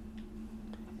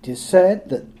 It is said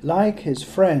that, like his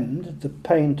friend, the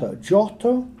painter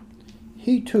Giotto,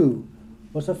 he too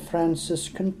was a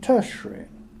Franciscan tertiary,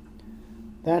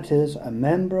 that is, a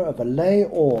member of a lay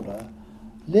order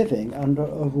living under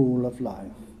a rule of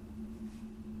life.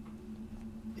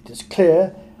 It is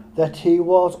clear that he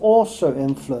was also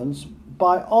influenced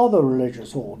by other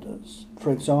religious orders,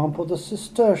 for example, the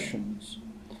Cistercians,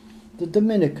 the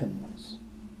Dominicans,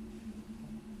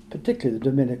 particularly the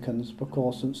Dominicans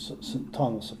because of St.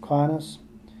 Thomas Aquinas,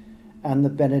 and the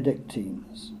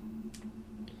Benedictines.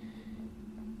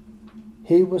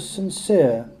 He was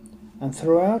sincere, and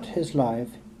throughout his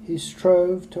life he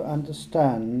strove to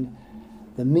understand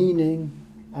the meaning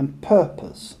and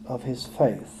purpose of his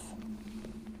faith.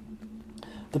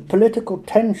 The political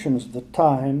tensions of the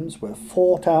times were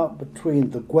fought out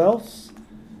between the Guelphs,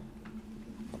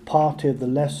 the party of the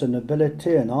lesser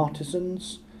nobility and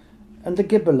artisans, and the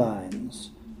Ghibellines,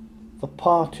 the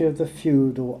party of the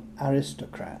feudal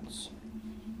aristocrats.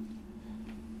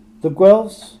 The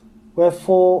Guelphs were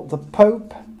for the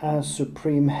Pope as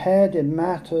supreme head in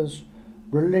matters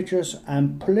religious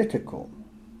and political,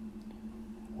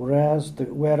 whereas the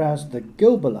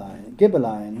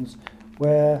Ghibellines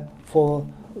were for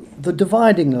the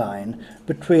dividing line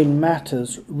between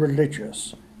matters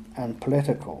religious and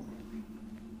political.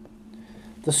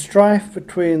 The strife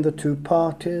between the two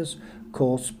parties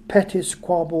caused petty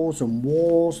squabbles and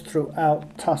wars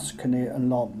throughout Tuscany and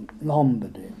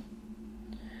Lombardy.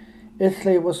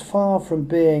 Italy was far from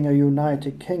being a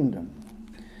united kingdom.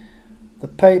 The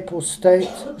Papal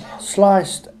States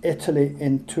sliced Italy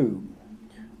in two.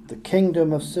 The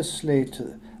Kingdom of Sicily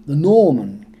to the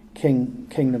Norman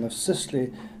Kingdom of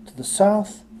Sicily to the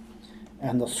south,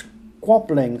 and the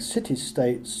squabbling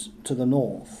city-states to the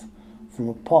north, from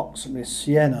approximately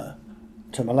Siena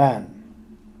to Milan.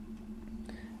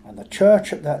 And the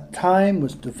church at that time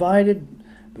was divided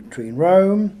between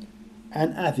Rome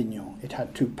and Avignon. It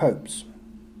had two popes.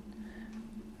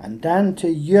 And Dante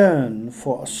yearned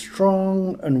for a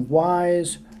strong and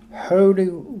wise Holy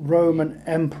Roman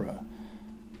Emperor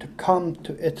to come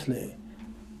to Italy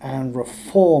and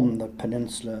reform the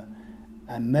peninsula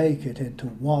and make it into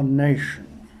one nation.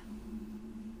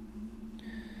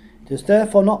 It is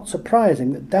therefore not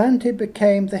surprising that Dante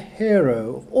became the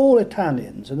hero of all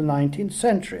Italians in the 19th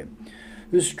century,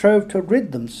 who strove to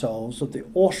rid themselves of the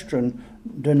Austrian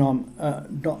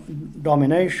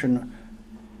domination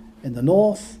in the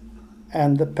north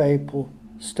and the Papal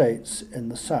States in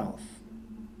the south.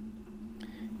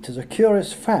 It is a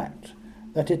curious fact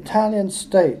that Italian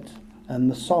state and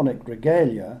Masonic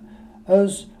regalia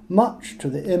owes much to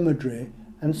the imagery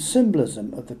and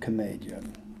symbolism of the Commedia.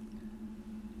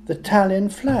 The Italian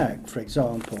flag, for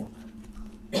example,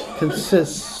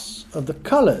 consists of the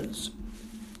colours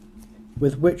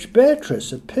with which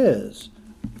Beatrice appears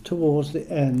towards the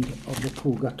end of the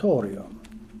Purgatorio.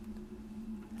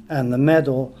 And the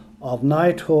medal of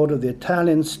knighthood of the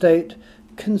Italian state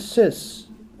consists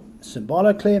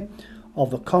symbolically of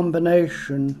the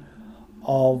combination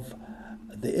of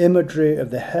the imagery of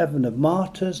the heaven of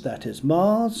martyrs, that is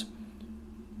Mars,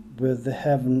 with the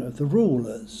heaven of the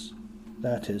rulers,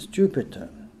 that is Jupiter.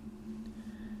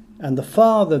 And the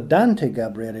father of Dante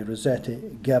Gabriele Rossetti's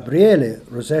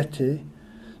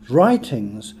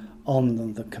writings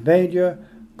on the Commedia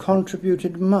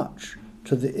contributed much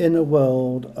to the inner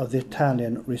world of the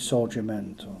Italian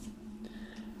Risorgimento.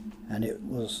 And it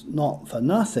was not for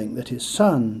nothing that his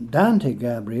son, Dante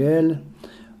Gabriele,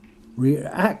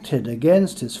 reacted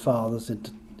against his father's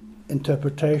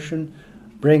interpretation,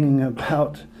 bringing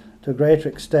about, to a greater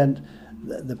extent,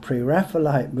 the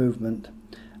Pre-Raphaelite movement,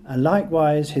 and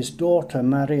likewise his daughter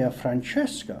Maria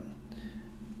Francesca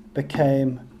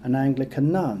became an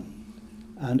Anglican nun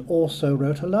and also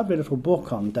wrote a lovely little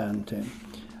book on Dante,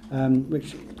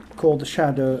 which called The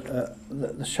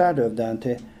Shadow of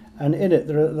Dante, and in it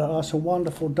there are some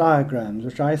wonderful diagrams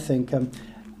which I think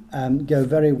go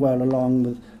very well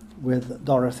along with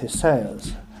Dorothy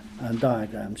Sayers'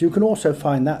 diagrams. You can also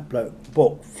find that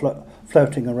book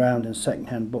floating around in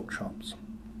second-hand bookshops.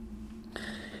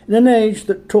 In an age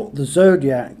that took the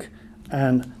zodiac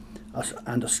and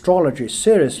astrology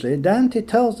seriously, Dante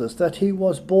tells us that he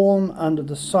was born under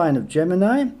the sign of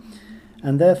Gemini,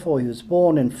 and therefore he was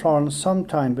born in Florence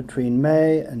sometime between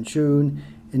May and June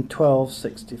in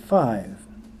 1265.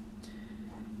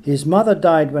 His mother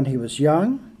died when he was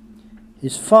young.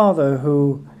 His father,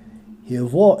 who he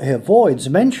avoids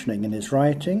mentioning in his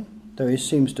writing, though he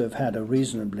seems to have had a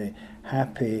reasonably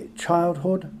happy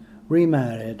childhood,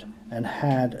 remarried and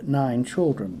had 9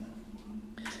 children.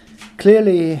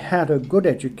 Clearly he had a good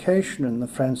education in the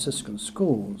Franciscan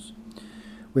schools.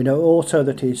 We know also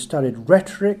that he studied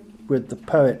rhetoric with the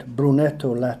poet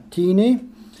Brunetto Latini,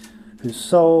 whose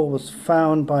soul was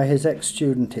found by his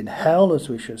ex-student in hell, as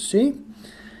we shall see.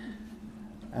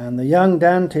 And the young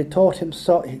Dante taught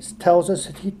himself, it tells us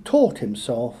that he taught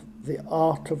himself the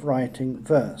art of writing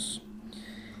verse.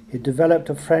 He developed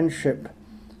a friendship,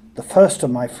 the first of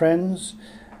my friends,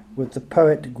 with the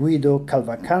poet Guido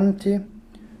Cavalcanti,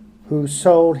 whose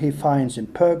soul he finds in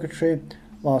purgatory,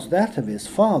 whilst that of his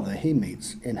father he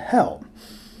meets in hell.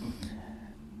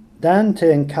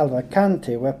 Dante and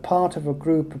Cavalcanti were part of a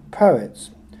group of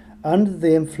poets under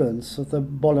the influence of the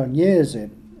Bolognese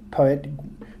poet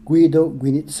Guido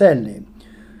Guinizelli,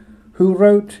 who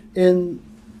wrote in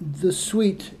the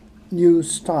sweet new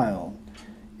style,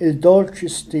 Il dolce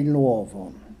stil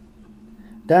nuovo.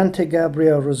 Dante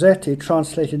Gabriele Rossetti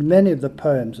translated many of the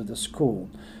poems of the school,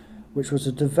 which was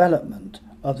a development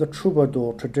of the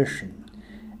troubadour tradition,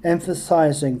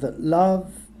 emphasizing that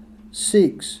love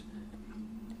seeks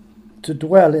to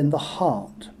dwell in the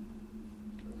heart,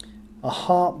 a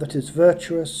heart that is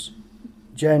virtuous,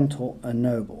 gentle and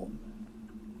noble.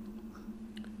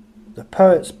 The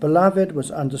poet's beloved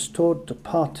was understood to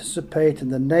participate in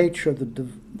the nature of the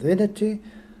divinity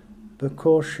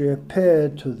because she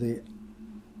appeared to the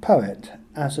poet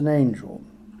as an angel.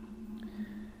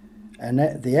 and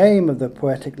the aim of the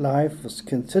poetic life was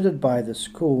considered by the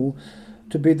school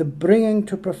to be the bringing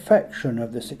to perfection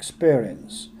of this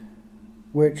experience,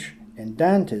 which, in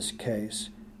Dante's case,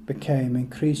 became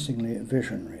increasingly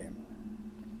visionary.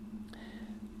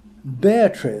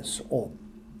 Beatrice, or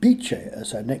Bice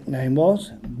as her nickname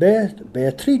was,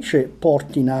 Beatrice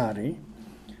Portinari,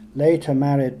 later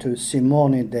married to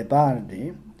Simone de'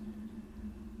 Bardi,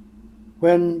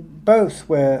 when both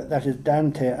were, that is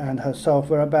Dante and herself,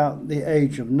 were about the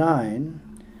age of 9,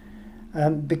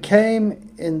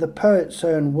 became, in the poet's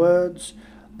own words,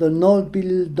 the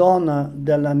nobil donna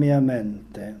della mia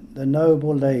mente, the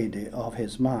noble lady of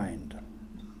his mind.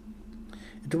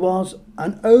 It was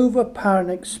an overpowering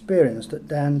experience that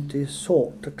Dante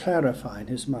sought to clarify in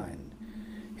his mind.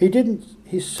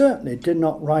 He certainly did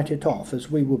not write it off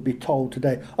as we would be told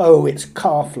today, "Oh, it's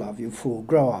calf love, you fool,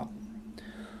 grow up."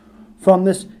 From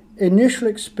this initial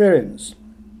experience,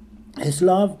 his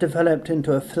love developed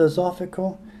into a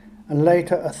philosophical and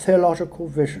later a theological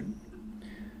vision,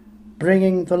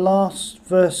 bringing the last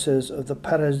verses of the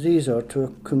Paradiso to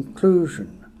a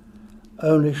conclusion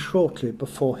only shortly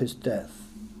before his death.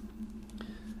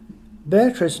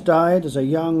 Beatrice died as a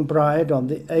young bride on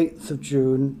the 8th of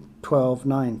June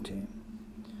 1290.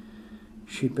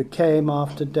 She became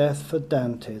after death for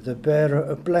Dante the bearer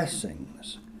of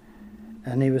blessings,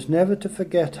 and he was never to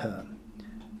forget her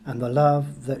and the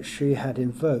love that she had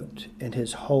invoked in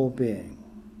his whole being.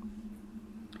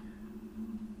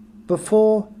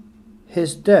 Before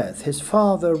his death, his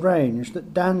father arranged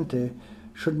that Dante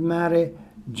should marry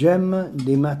Gemma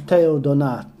di Matteo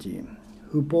Donati,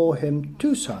 who bore him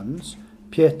 2 sons,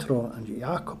 Pietro and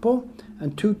Jacopo,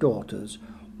 and 2 daughters,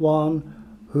 one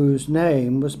whose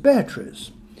name was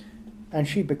Beatrice, and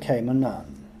she became a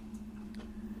nun.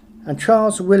 And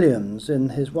Charles Williams, in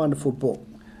his wonderful book,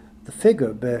 The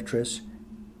Figure of Beatrice,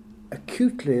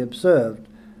 acutely observed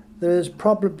there is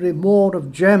probably more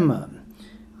of Gemma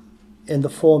in the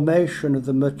formation of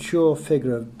the mature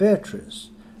figure of Beatrice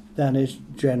than is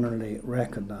generally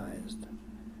recognized,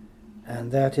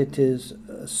 and that it is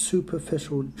a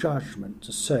superficial judgment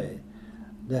to say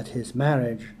that his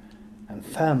marriage and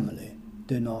family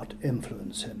did not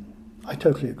influence him. I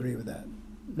totally agree with that.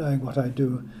 Knowing what I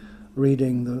do,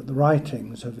 reading the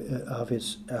writings of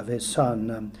his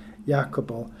son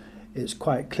Jacopo, it's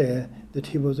quite clear that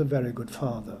he was a very good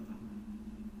father.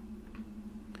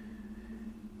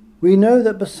 We know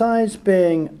that besides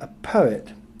being a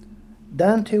poet,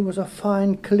 Dante was a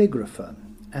fine calligrapher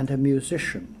and a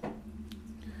musician.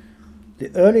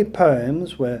 The early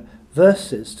poems were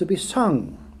verses to be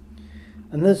sung,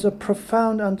 and there's a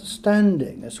profound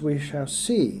understanding, as we shall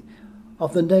see,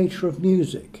 of the nature of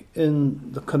music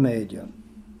in the Commedia,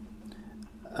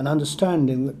 an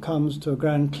understanding that comes to a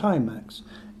grand climax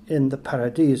in the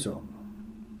Paradiso.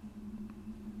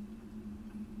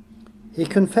 He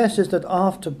confesses that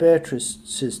after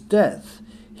Beatrice's death,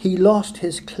 he lost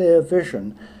his clear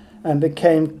vision and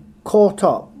became caught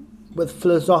up with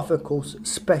philosophical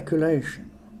speculation.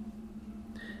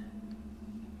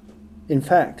 In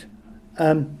fact,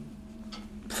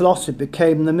 philosophy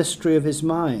became the mystery of his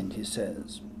mind, he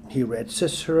says. He read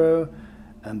Cicero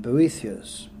and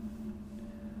Boethius.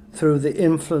 Through the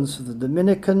influence of the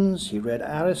Dominicans, he read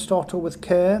Aristotle with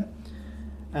care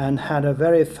and had a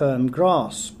very firm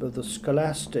grasp of the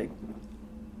scholastic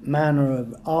manner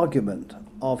of argument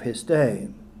of his day.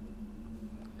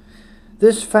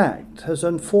 This fact has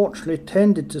unfortunately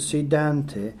tended to see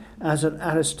Dante as an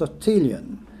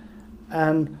Aristotelian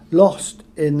and lost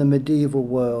in the medieval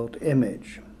world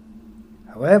image.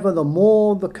 However, the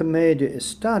more the Commedia is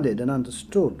studied and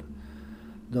understood,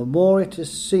 the more it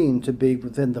is seen to be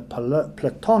within the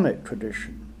Platonic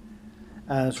tradition,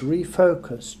 as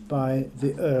refocused by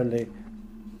the early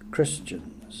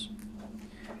Christians.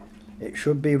 It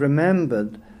should be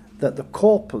remembered that the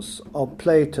corpus of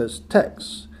Plato's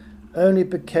texts only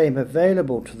became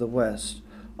available to the West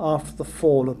after the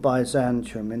fall of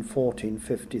Byzantium in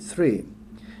 1453,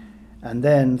 and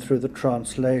then through the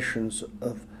translations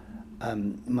of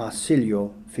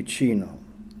Marsilio Ficino.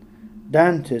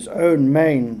 Dante's own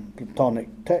main Platonic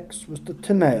text was the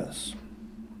Timaeus.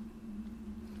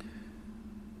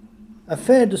 A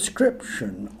fair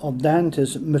description of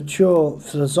Dante's mature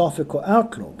philosophical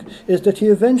outlook is that he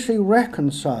eventually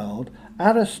reconciled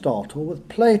Aristotle with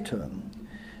Plato,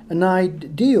 an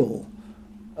ideal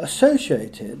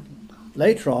associated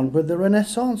later on with the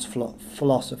Renaissance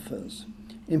philosophers,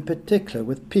 in particular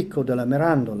with Pico della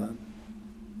Mirandola.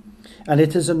 And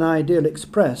it is an ideal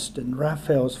expressed in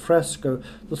Raphael's fresco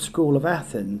The School of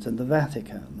Athens in the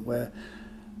Vatican, where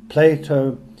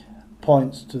Plato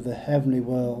points to the heavenly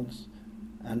worlds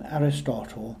and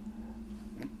Aristotle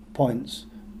points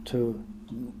to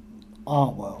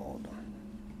our world.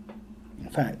 In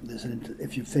fact,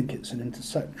 if you think it's an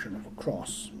intersection of a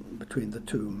cross between the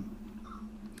two.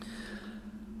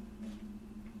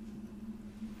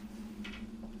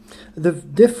 The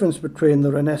difference between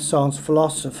the Renaissance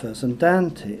philosophers and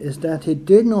Dante is that he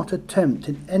did not attempt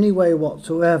in any way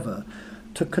whatsoever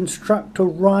to construct a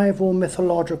rival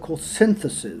mythological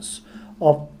synthesis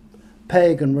of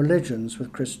pagan religions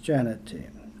with Christianity,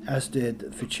 as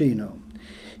did Ficino.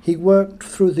 He worked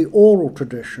through the oral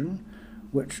tradition,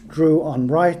 which drew on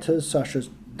writers such as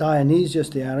Dionysius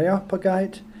the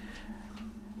Areopagite,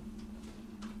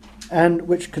 and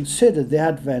which considered the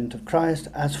advent of Christ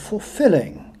as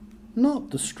fulfilling, not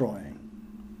destroying.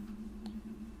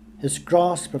 His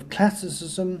grasp of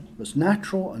classicism was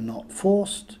natural and not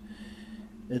forced.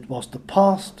 It was the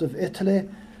past of Italy,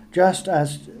 just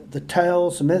as the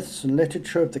tales, myths, and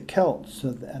literature of the Celts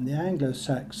and the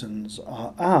Anglo-Saxons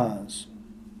are ours.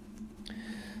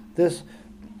 This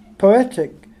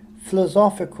poetic,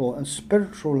 philosophical, and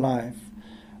spiritual life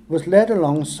was led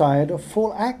alongside a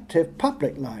full active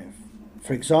public life.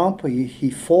 For example, he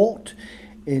fought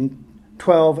in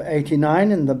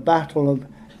 1289 in the Battle of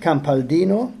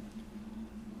Campaldino,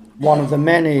 one of the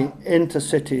many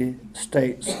intercity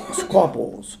states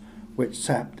squabbles which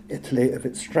sapped Italy of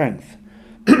its strength.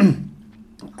 And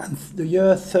the year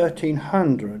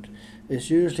 1300 is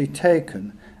usually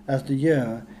taken as the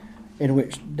year in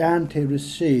which Dante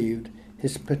received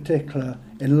his particular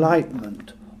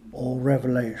enlightenment or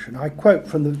revelation. I quote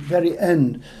from the very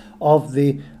end of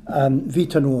the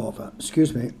Vita Nuova.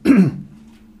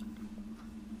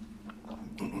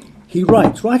 He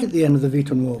writes right at the end of the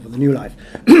Vita Nuova, the new life,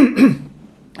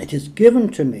 it was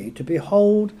given to me to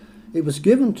behold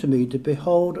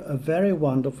a very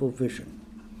wonderful vision,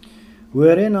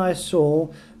 wherein I saw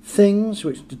things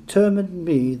which determined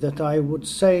me that I would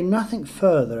say nothing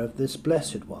further of this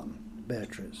blessed one,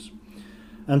 Beatrice,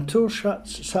 until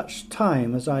such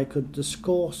time as I could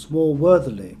discourse more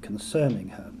worthily concerning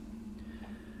her.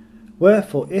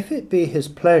 Wherefore, if it be his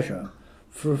pleasure,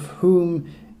 for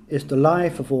whom is the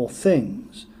life of all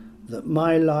things, that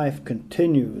my life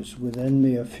continues within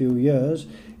me a few years,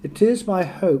 it is my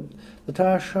hope that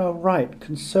I shall write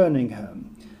concerning her,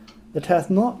 that hath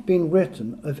not been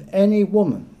written of any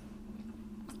woman,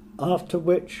 after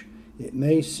which it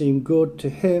may seem good to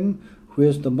him who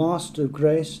is the Master of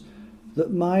grace,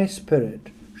 that my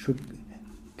spirit should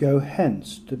go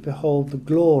hence to behold the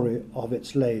glory of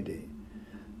its lady,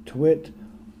 to wit,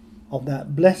 of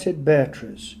that blessed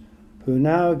Beatrice, who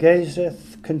now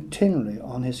gazeth continually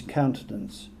on his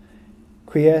countenance,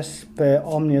 qui es per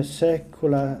omnia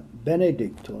saecula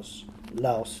benedictus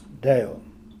laus Deo.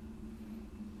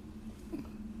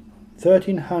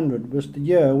 1300 was the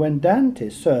year when Dante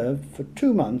served for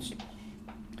 2 months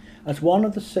as one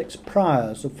of the 6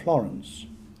 priors of Florence.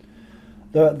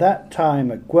 Though at that time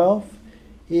at Guelph,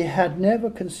 he had never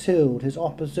concealed his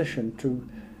opposition to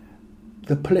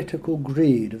the political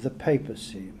greed of the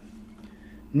papacy.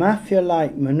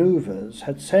 Mafia-like manoeuvres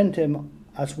had sent him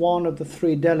as one of the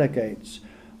 3 delegates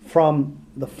from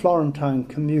the Florentine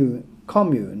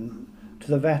commune to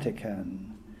the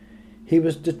Vatican. He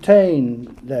was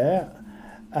detained there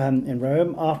in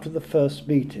Rome after the first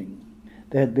meeting.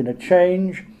 There had been a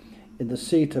change in the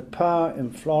seat of power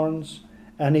in Florence,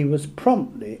 and he was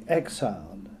promptly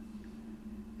exiled.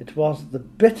 It was the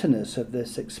bitterness of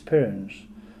this experience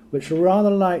which, rather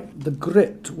like the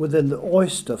grit within the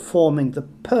oyster forming the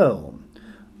pearl,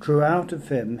 drew out of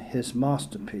him his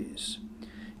masterpiece.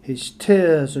 His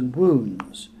tears and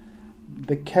wounds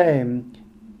became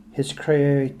his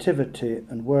creativity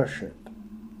and worship.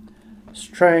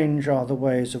 Strange are the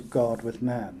ways of God with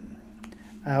man.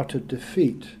 Out of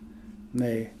defeat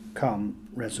may come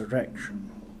resurrection.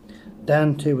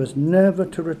 Dante was never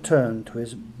to return to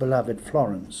his beloved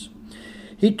Florence.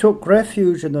 He took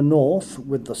refuge in the north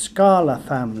with the Scala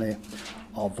family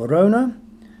of Verona,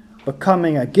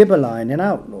 becoming a Ghibelline in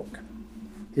outlook.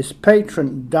 His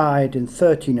patron died in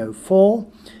 1304,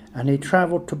 and he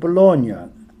travelled to Bologna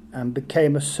and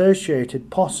became associated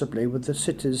possibly with the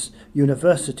city's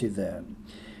university there.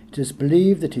 It is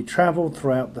believed that he travelled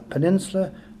throughout the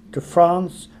peninsula to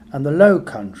France and the Low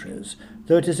Countries,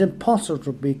 though it is impossible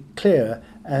to be clear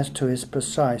as to his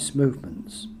precise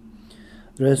movements.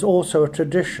 There is also a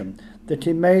tradition that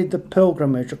he made the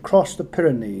pilgrimage across the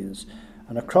Pyrenees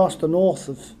and across the north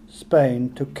of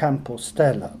Spain to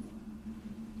Compostela.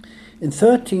 In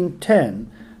 1310,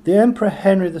 the Emperor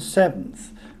Henry VII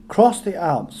crossed the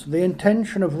Alps with the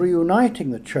intention of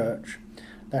reuniting the church,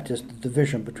 that is the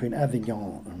division between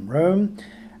Avignon and Rome,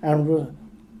 and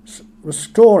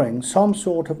restoring some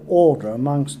sort of order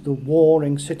amongst the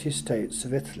warring city-states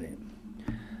of Italy.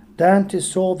 Dante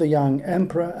saw the young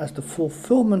emperor as the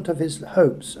fulfillment of his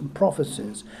hopes and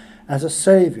prophecies, as a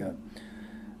saviour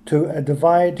to a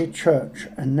divided church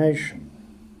and nation.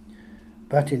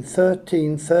 But in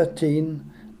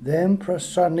 1313, the emperor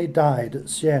suddenly died at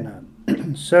Siena.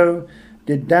 So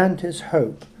did Dante's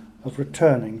hope of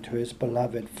returning to his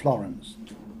beloved Florence.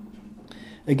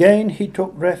 Again he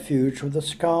took refuge with the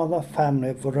Scala family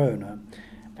of Verona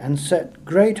and set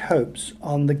great hopes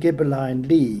on the Ghibelline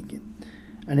League,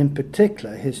 and in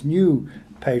particular his new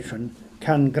patron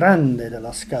Can Grande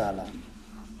della Scala.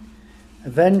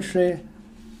 Eventually,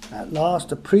 at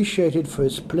last appreciated for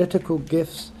his political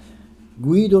gifts,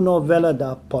 Guido Novella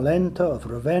da Polenta of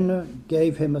Ravenna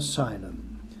gave him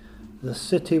asylum. The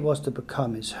city was to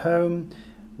become his home,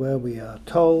 where we are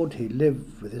told he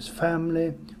lived with his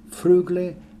family,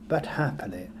 frugally but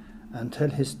happily,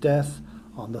 until his death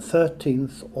on the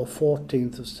 13th or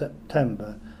 14th of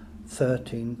September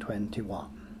 1321.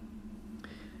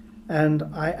 And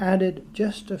I added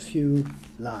just a few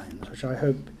lines, which I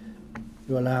hope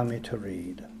you allow me to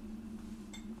read,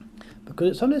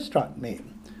 because it suddenly struck me,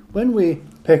 when we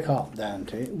pick up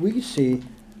Dante, we see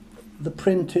the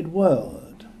printed word.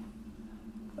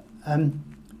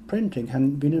 Printing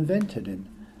hadn't been invented in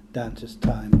Dante's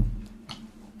time.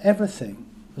 Everything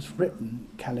was written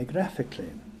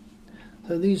calligraphically.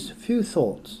 So these few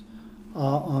thoughts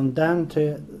are on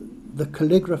Dante, the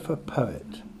calligrapher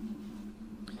poet.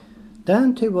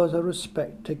 Dante was a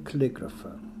respected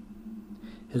calligrapher.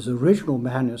 His original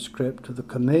manuscript of the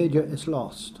Commedia is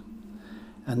lost,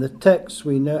 and the text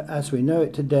as we know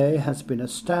it today has been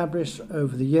established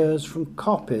over the years from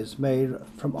copies made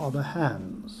from other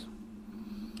hands.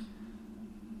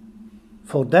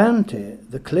 For Dante,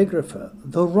 the calligrapher,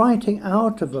 the writing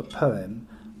out of a poem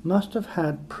must have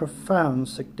had profound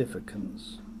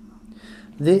significance.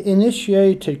 The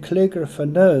initiated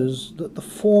calligrapher knows that in the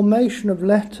formation of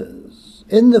letters,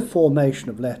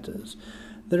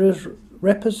 there is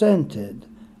represented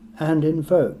and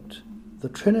invoked the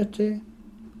Trinity,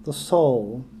 the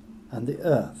soul, and the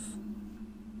earth.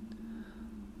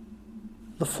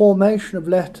 The formation of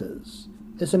letters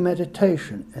is a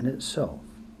meditation in itself.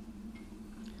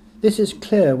 This is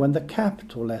clear when the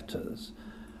capital letters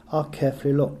are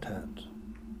carefully looked at.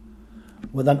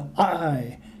 With an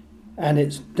I and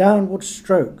its downward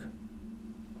stroke,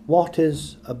 what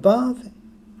is above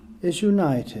is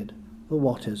united with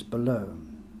what is below.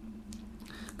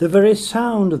 The very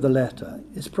sound of the letter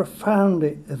is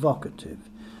profoundly evocative.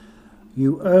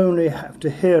 You only have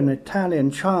to hear an Italian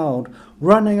child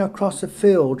running across a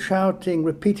field shouting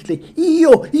repeatedly,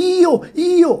 "Io, io,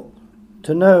 io,"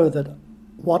 to know that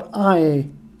what I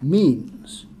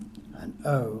means, and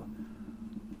O,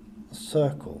 the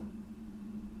circle,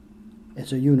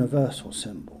 is a universal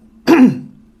symbol.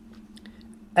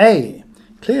 A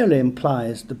clearly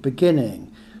implies the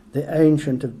beginning, the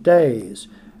Ancient of Days,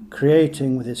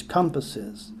 creating with his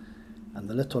compasses, and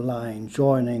the little line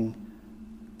joining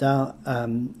down,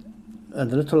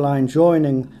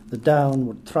 the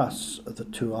downward thrusts of the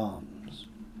two arms.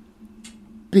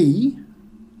 B,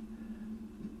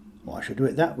 well, I should do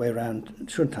it that way round,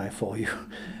 shouldn't I, for you?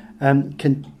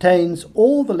 Contains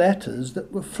all the letters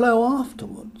that will flow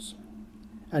afterwards.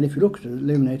 And if you look at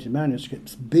illuminated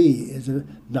manuscripts, B is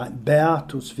like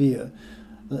Beatus Vir,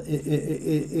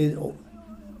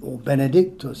 or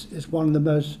Benedictus, is one of the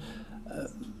most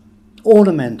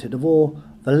ornamented of all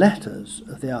the letters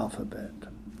of the alphabet.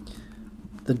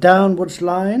 The downwards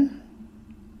line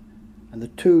and the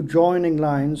two joining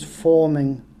lines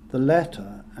forming the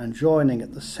letter and joining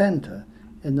at the centre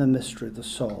in the mystery of the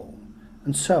soul,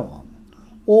 and so on.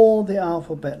 All the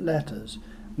alphabet letters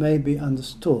may be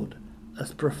understood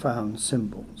as profound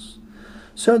symbols.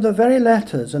 So the very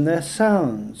letters and their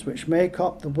sounds which make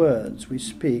up the words we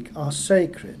speak are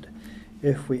sacred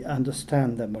if we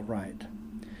understand them aright.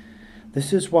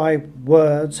 This is why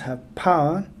words have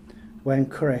power when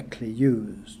correctly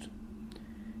used.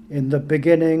 In the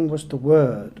beginning was the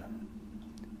Word,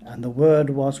 and the Word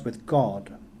was with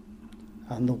God,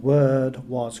 and the Word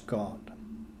was God.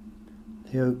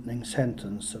 The opening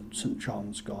sentence of St.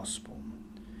 John's Gospel.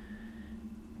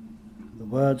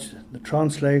 The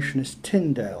translation is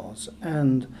Tyndale's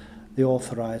and the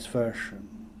Authorized Version.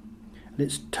 And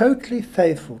it's totally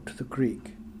faithful to the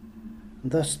Greek.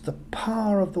 And thus the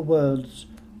power of the words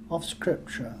of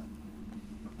Scripture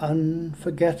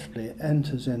unforgettably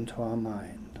enters into our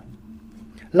mind.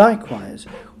 Likewise,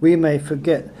 we may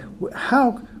forget,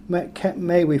 how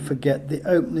may we forget the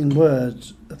opening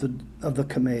words of the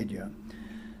Commedia?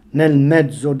 Nel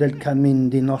mezzo del cammin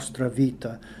di nostra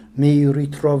vita, mi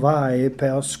ritrovai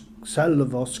per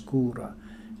selva oscura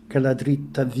che la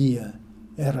dritta via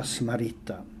era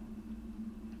smarrita.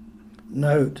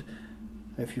 Note,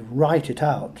 if you write it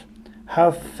out,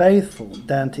 how faithful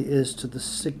Dante is to the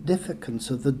significance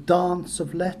of the dance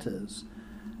of letters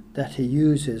that he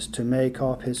uses to make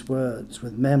up his words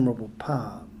with memorable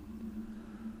power.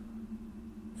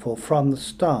 For from the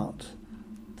start,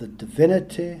 the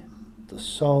divinity, the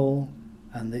soul,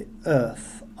 and the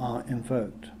earth are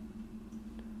invoked.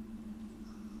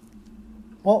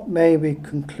 What may we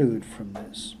conclude from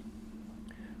this?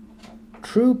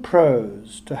 True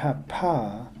prose, to have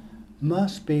power,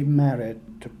 must be married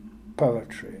to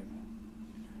poetry.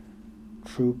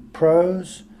 True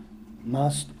prose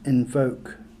must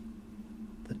invoke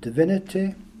the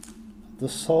divinity, the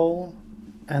soul,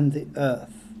 and the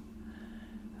earth.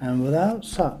 And without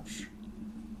such,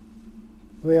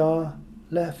 we are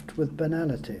left with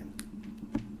banality.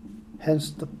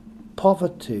 Hence the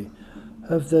poverty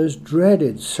of those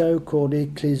dreaded so-called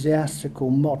ecclesiastical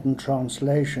modern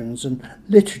translations and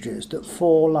liturgies that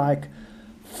fall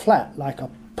flat like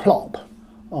a plop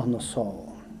on the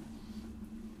soul.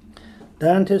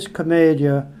 Dante's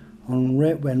Commedia, when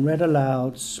read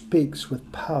aloud, speaks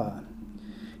with power.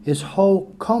 His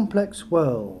whole complex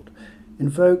world,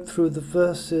 invoked through the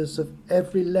verses of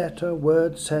every letter,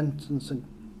 word, sentence, and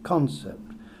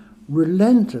concept,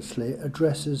 relentlessly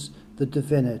addresses the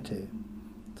divinity,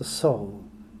 the soul,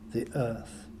 the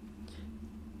earth.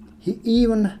 He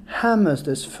even hammers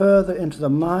this further into the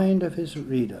mind of his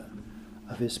reader,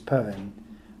 of his poem,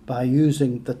 by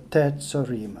using the terza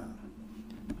rima,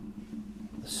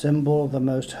 the symbol of the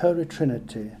most holy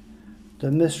Trinity.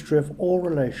 The mystery of all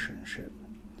relationship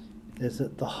is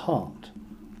at the heart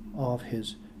of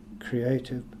his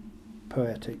creative,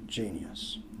 poetic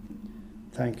genius.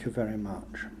 Thank you very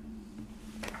much.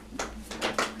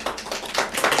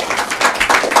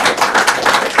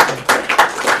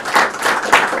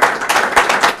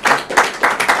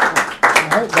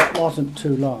 I hope that wasn't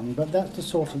too long, but that's the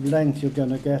sort of length you're going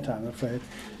to get, I'm afraid.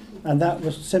 And that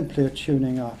was simply a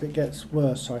tuning up. It gets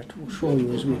worse, I assure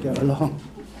you, as we go along.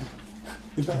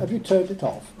 Have you turned it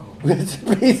off? Please,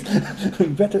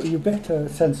 you better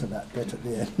censor that bit at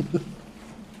the end.